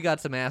 Kobe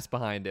got some ass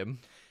behind him.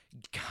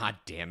 God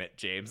damn it,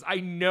 James. I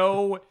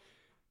know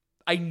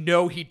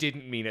he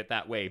didn't mean it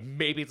that way.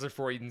 Maybe it's a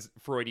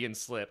Freudian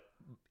slip.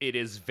 It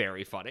is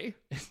very funny.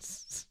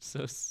 It's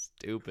so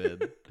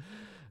stupid.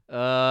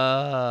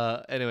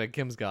 Anyway,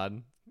 Kim's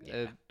gone.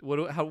 Yeah. What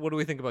do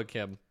we think about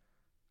Kim?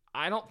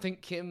 I don't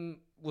think Kim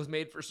was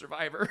made for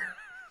Survivor,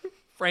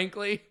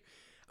 frankly.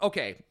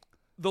 Okay,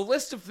 the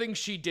list of things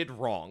she did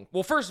wrong.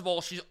 Well, first of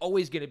all, she's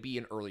always going to be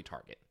an early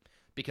target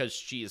because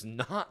she is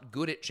not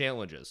good at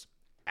challenges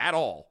at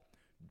all.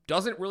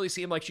 Doesn't really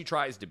seem like she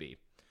tries to be.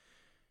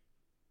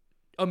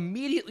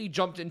 Immediately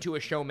jumped into a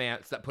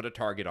showmance that put a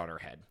target on her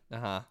head.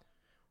 Uh-huh.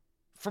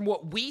 From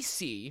what we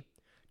see,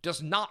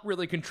 does not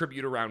really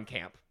contribute around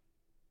camp.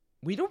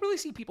 We don't really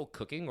see people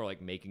cooking or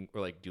like making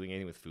or like doing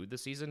anything with food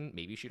this season.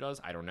 Maybe she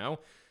does. I don't know.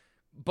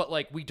 But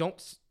like we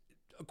don't,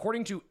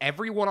 according to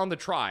everyone on the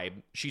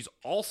tribe, she's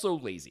also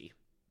lazy.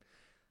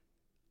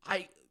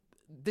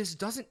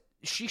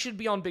 She should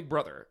be on Big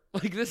Brother.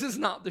 Like this is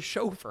not the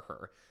show for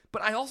her.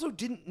 But I also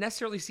didn't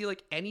necessarily see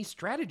like any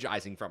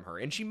strategizing from her.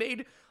 And she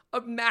made a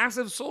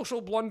massive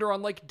social blunder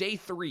on like day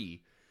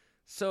 3.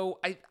 So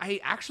I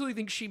actually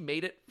think she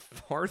made it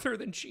farther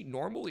than she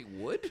normally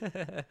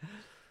would.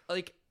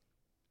 Like,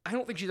 I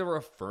don't think she's ever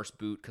a first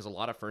boot because a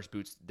lot of first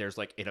boots, there's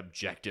like an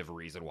objective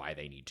reason why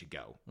they need to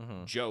go.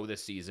 Mm-hmm. Joe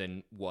this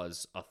season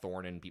was a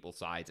thorn in people's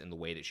sides in the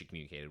way that she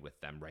communicated with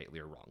them, rightly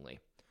or wrongly.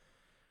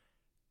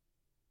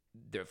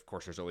 Of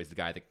course, there's always the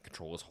guy that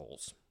controls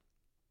holes.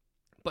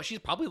 But she's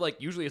probably like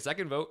usually a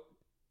second vote.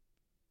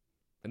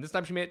 And this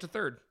time she made it to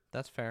 3rd.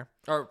 That's fair.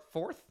 Or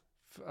 4th?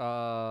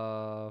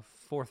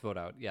 4th vote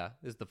out. Yeah,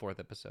 this is the 4th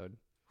episode.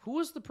 Who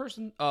was the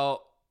person?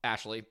 Oh,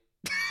 Ashley.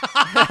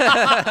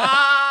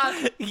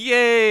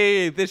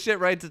 Yay! This shit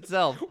writes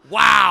itself.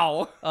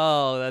 Wow.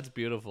 Oh, that's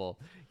beautiful.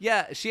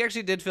 Yeah, she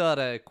actually did fill out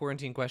a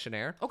quarantine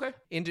questionnaire. Okay.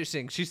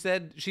 Interesting. She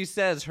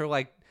says her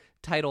like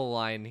title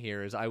line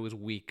here is I was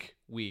weak.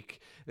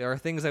 There are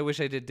things I wish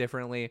I did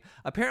differently.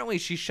 Apparently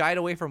she shied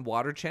away from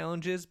water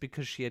challenges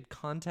because she had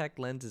contact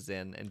lenses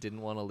in and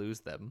didn't want to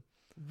lose them.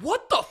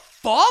 What the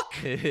fuck?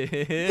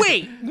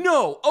 Wait,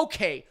 no.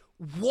 Okay.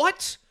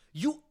 What?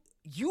 You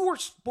were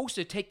supposed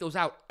to take those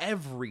out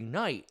every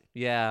night.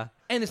 Yeah.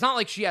 And it's not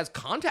like she has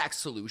contact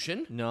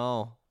solution.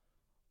 No.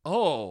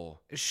 Oh.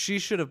 She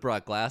should have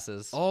brought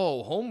glasses.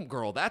 Oh,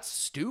 homegirl, that's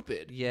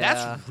stupid. Yeah.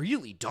 That's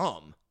really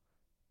dumb.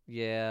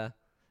 Yeah.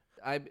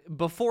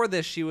 Before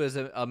this, she was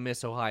a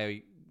Miss Ohio.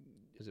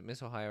 Is it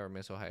Miss Ohio or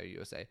Miss Ohio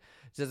USA? It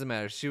doesn't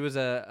matter. She was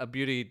a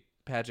beauty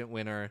pageant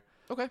winner.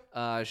 Okay.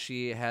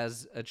 She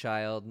has a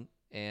child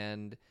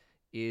and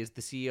is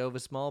the CEO of a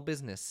small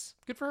business.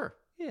 Good for her.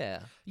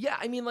 Yeah. Yeah,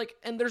 I mean, like,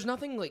 and there's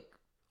nothing, like,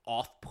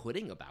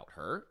 off-putting about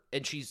her.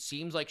 And she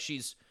seems like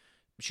she's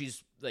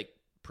like,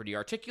 pretty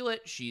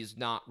articulate. She's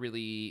not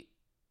really,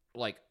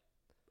 like,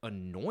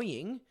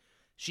 annoying.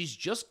 She's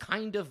just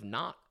kind of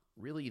not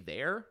really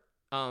there.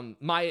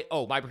 My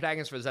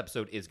protagonist for this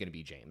episode is going to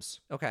be James.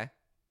 Okay.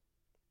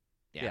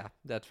 Yeah,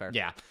 that's fair.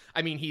 Yeah.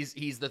 I mean, he's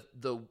the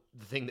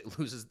thing that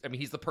loses. I mean,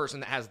 he's the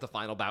person that has the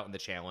final bout in the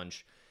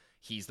challenge.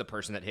 He's the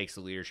person that takes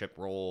the leadership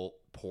role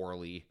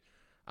poorly.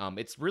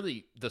 It's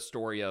really the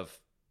story of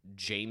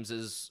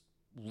James's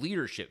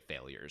leadership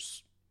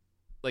failures,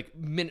 like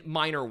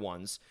minor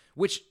ones,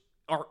 which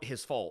are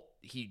his fault.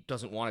 He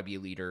doesn't want to be a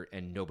leader,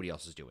 and nobody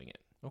else is doing it.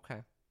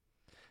 Okay.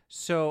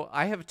 So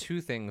I have two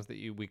things that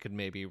we could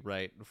maybe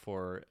write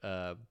for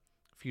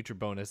future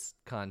bonus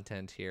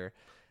content here.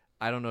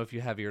 I don't know if you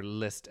have your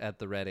list at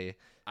the ready.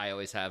 I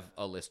always have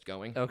a list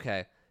going.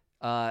 Okay.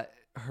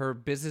 Her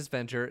business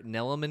venture,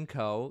 Nellum &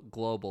 Co.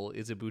 Global,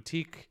 is a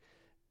boutique,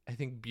 I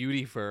think,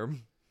 beauty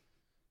firm.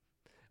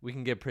 We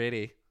can get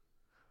pretty.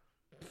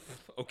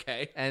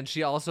 Okay. And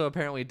she also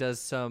apparently does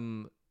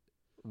some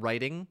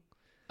writing.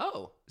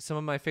 Oh. Some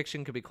of my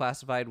fiction could be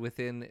classified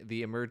within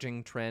the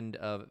emerging trend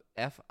of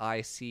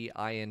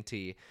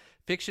FICINT.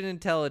 Fiction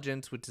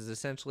intelligence, which is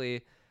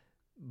essentially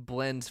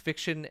blends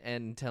fiction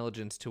and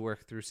intelligence to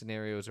work through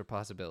scenarios or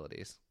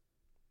possibilities.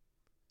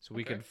 So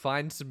we could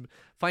find some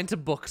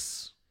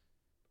books.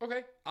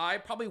 Okay. I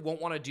probably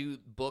won't want to do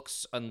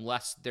books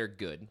unless they're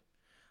good.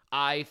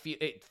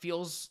 It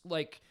feels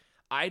like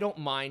I don't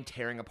mind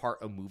tearing apart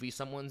a movie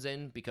someone's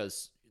in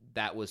because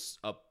that was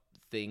a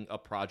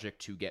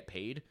project to get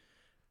paid.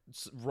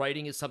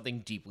 Writing is something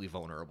deeply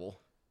vulnerable.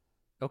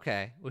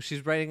 Okay. Well,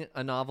 she's writing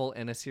a novel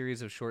and a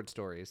series of short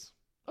stories.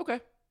 Okay.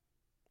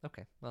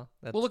 Well,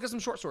 we'll look at some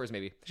short stories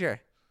maybe. Sure.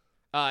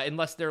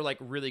 Unless they're like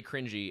really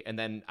cringy, and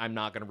then I'm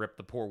not gonna rip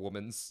the poor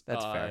woman's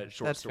fair.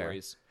 Short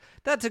stories.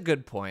 Fair. That's a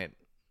good point.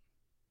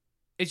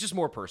 It's just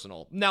more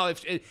personal. Now,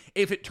 if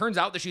it turns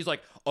out that she's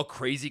like a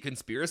crazy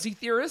conspiracy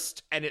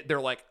theorist and they're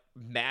like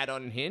mad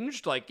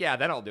unhinged, like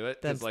then I'll do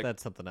it.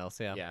 That's something else.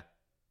 Yeah. Yeah.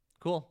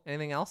 Cool.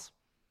 Anything else?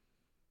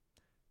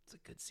 It's a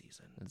good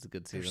season. It's a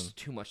good season. There's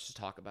too much to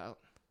talk about.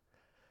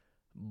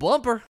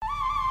 Blumper.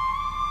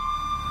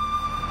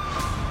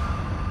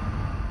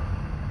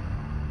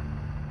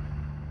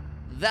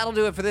 That'll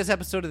do it for this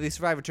episode of the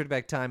Survivor Turn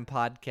Back Time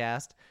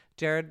podcast.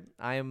 Jared,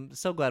 I am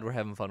so glad we're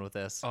having fun with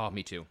this. Oh,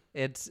 me too.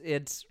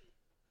 It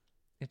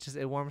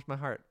warms my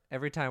heart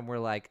every time we're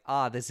like,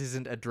 this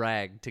isn't a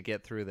drag to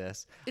get through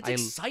this. It's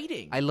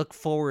exciting. I look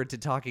forward to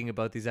talking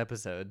about these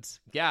episodes.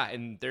 Yeah,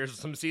 and there's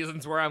some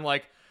seasons where I'm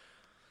like,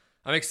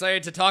 I'm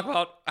excited to talk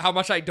about how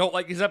much I don't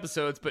like these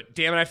episodes, but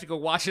damn it, I have to go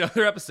watch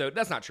another episode.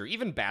 That's not true.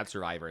 Even Bad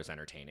Survivor is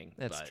entertaining.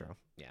 That's true.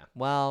 Yeah.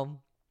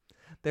 Well,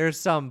 there's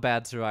some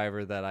Bad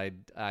Survivor that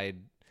I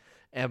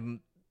am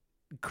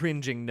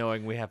cringing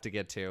knowing we have to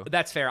get to.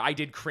 That's fair. I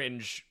did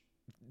cringe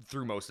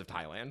through most of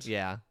Thailand.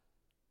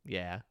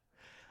 Yeah.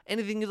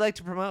 Anything you'd like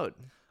to promote?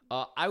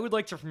 I would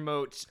like to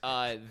promote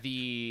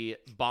the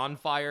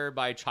Bonfire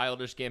by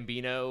Childish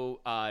Gambino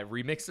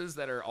remixes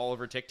that are all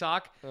over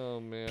TikTok. Oh,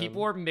 man.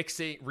 People are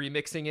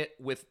remixing it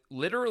with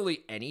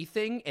literally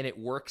anything, and it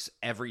works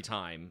every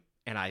time,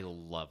 and I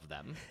love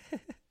them.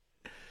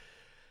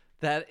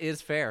 That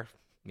is fair.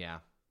 Yeah.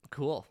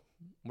 Cool.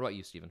 What about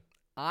you, Steven?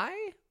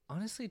 I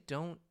honestly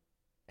don't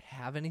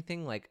have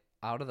anything like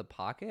out of the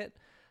pocket.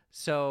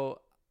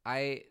 So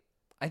I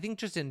think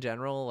just in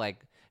general,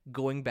 like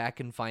going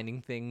back and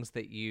finding things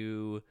that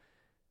you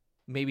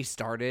maybe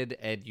started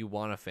and you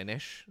want to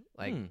finish,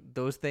 like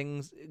those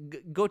things,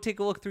 go take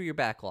a look through your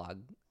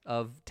backlog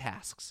of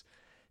tasks.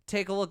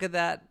 Take a look at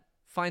that,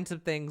 find some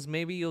things.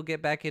 Maybe you'll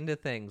get back into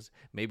things.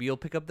 Maybe you'll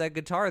pick up that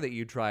guitar that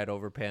you tried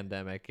over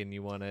pandemic and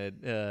you want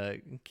to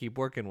keep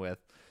working with.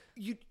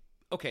 You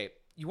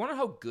want to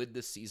know how good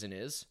this season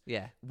is?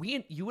 Yeah.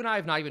 You and I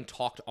have not even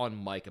talked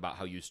on mic about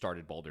how you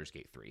started Baldur's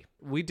Gate 3.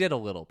 We did a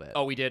little bit.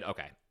 Oh, we did?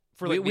 Okay.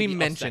 We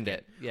mentioned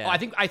it. Yeah. Oh, I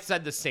think I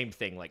said the same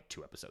thing like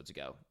 2 episodes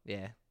ago.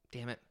 Yeah.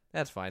 Damn it.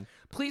 That's fine.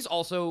 Please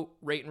also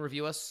rate and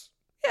review us.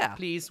 Yeah.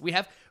 Please. We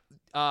have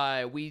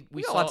We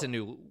got saw lots of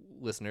new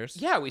listeners.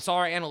 Yeah, we saw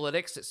our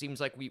analytics. It seems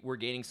like we're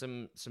gaining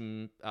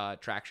some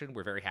traction.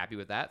 We're very happy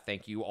with that.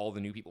 Thank you, all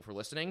the new people, for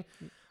listening.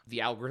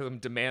 The algorithm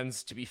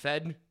demands to be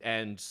fed,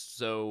 and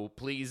so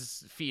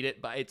please feed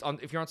it. But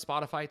if you're on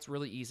Spotify, it's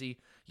really easy.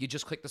 You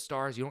just click the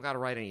stars. You don't got to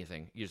write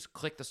anything. You just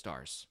click the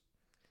stars.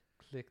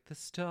 Click the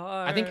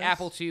stars. I think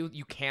Apple too.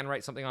 You can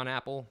write something on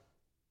Apple,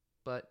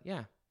 but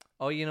yeah.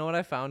 Oh, you know what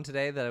I found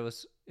today that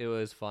it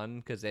was fun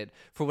because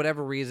for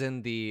whatever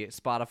reason the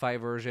Spotify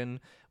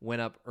version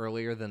went up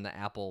earlier than the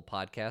Apple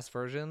podcast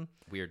version.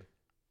 Weird.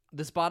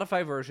 The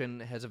Spotify version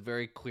has a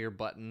very clear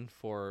button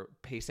for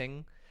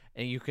pacing,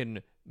 and you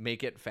can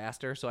make it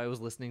faster. So I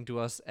was listening to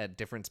us at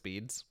different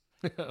speeds.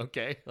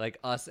 Okay. Like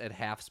us at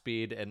half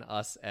speed and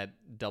us at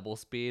double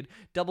speed.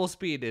 Double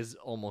speed is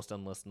almost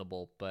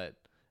unlistenable, but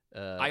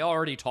I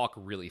already talk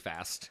really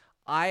fast.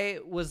 I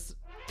was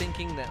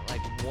thinking that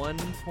like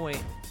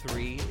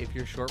 1.3, if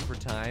you're short for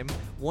time,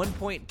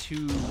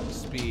 1.2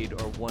 speed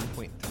or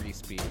 1.3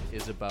 speed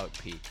is about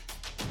peak.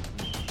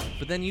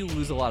 But then you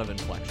lose a lot of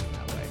inflection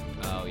that way.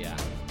 Oh, yeah.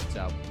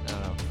 So, I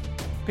don't know.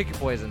 Pick your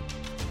poison.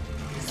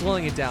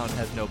 Slowing it down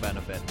has no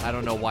benefit. I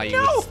don't know why you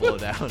would slow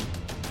down.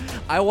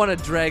 I want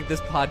to drag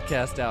this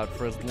podcast out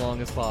for as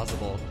long as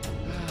possible.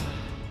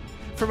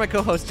 For my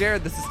co-host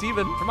Jared, this is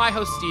Steven. For my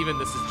host Steven,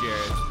 this is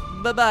Jared.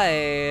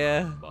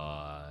 Bye-bye.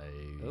 Bye.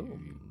 Oh.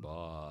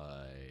 Bye.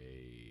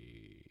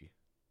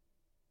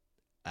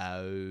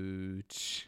 Ouch.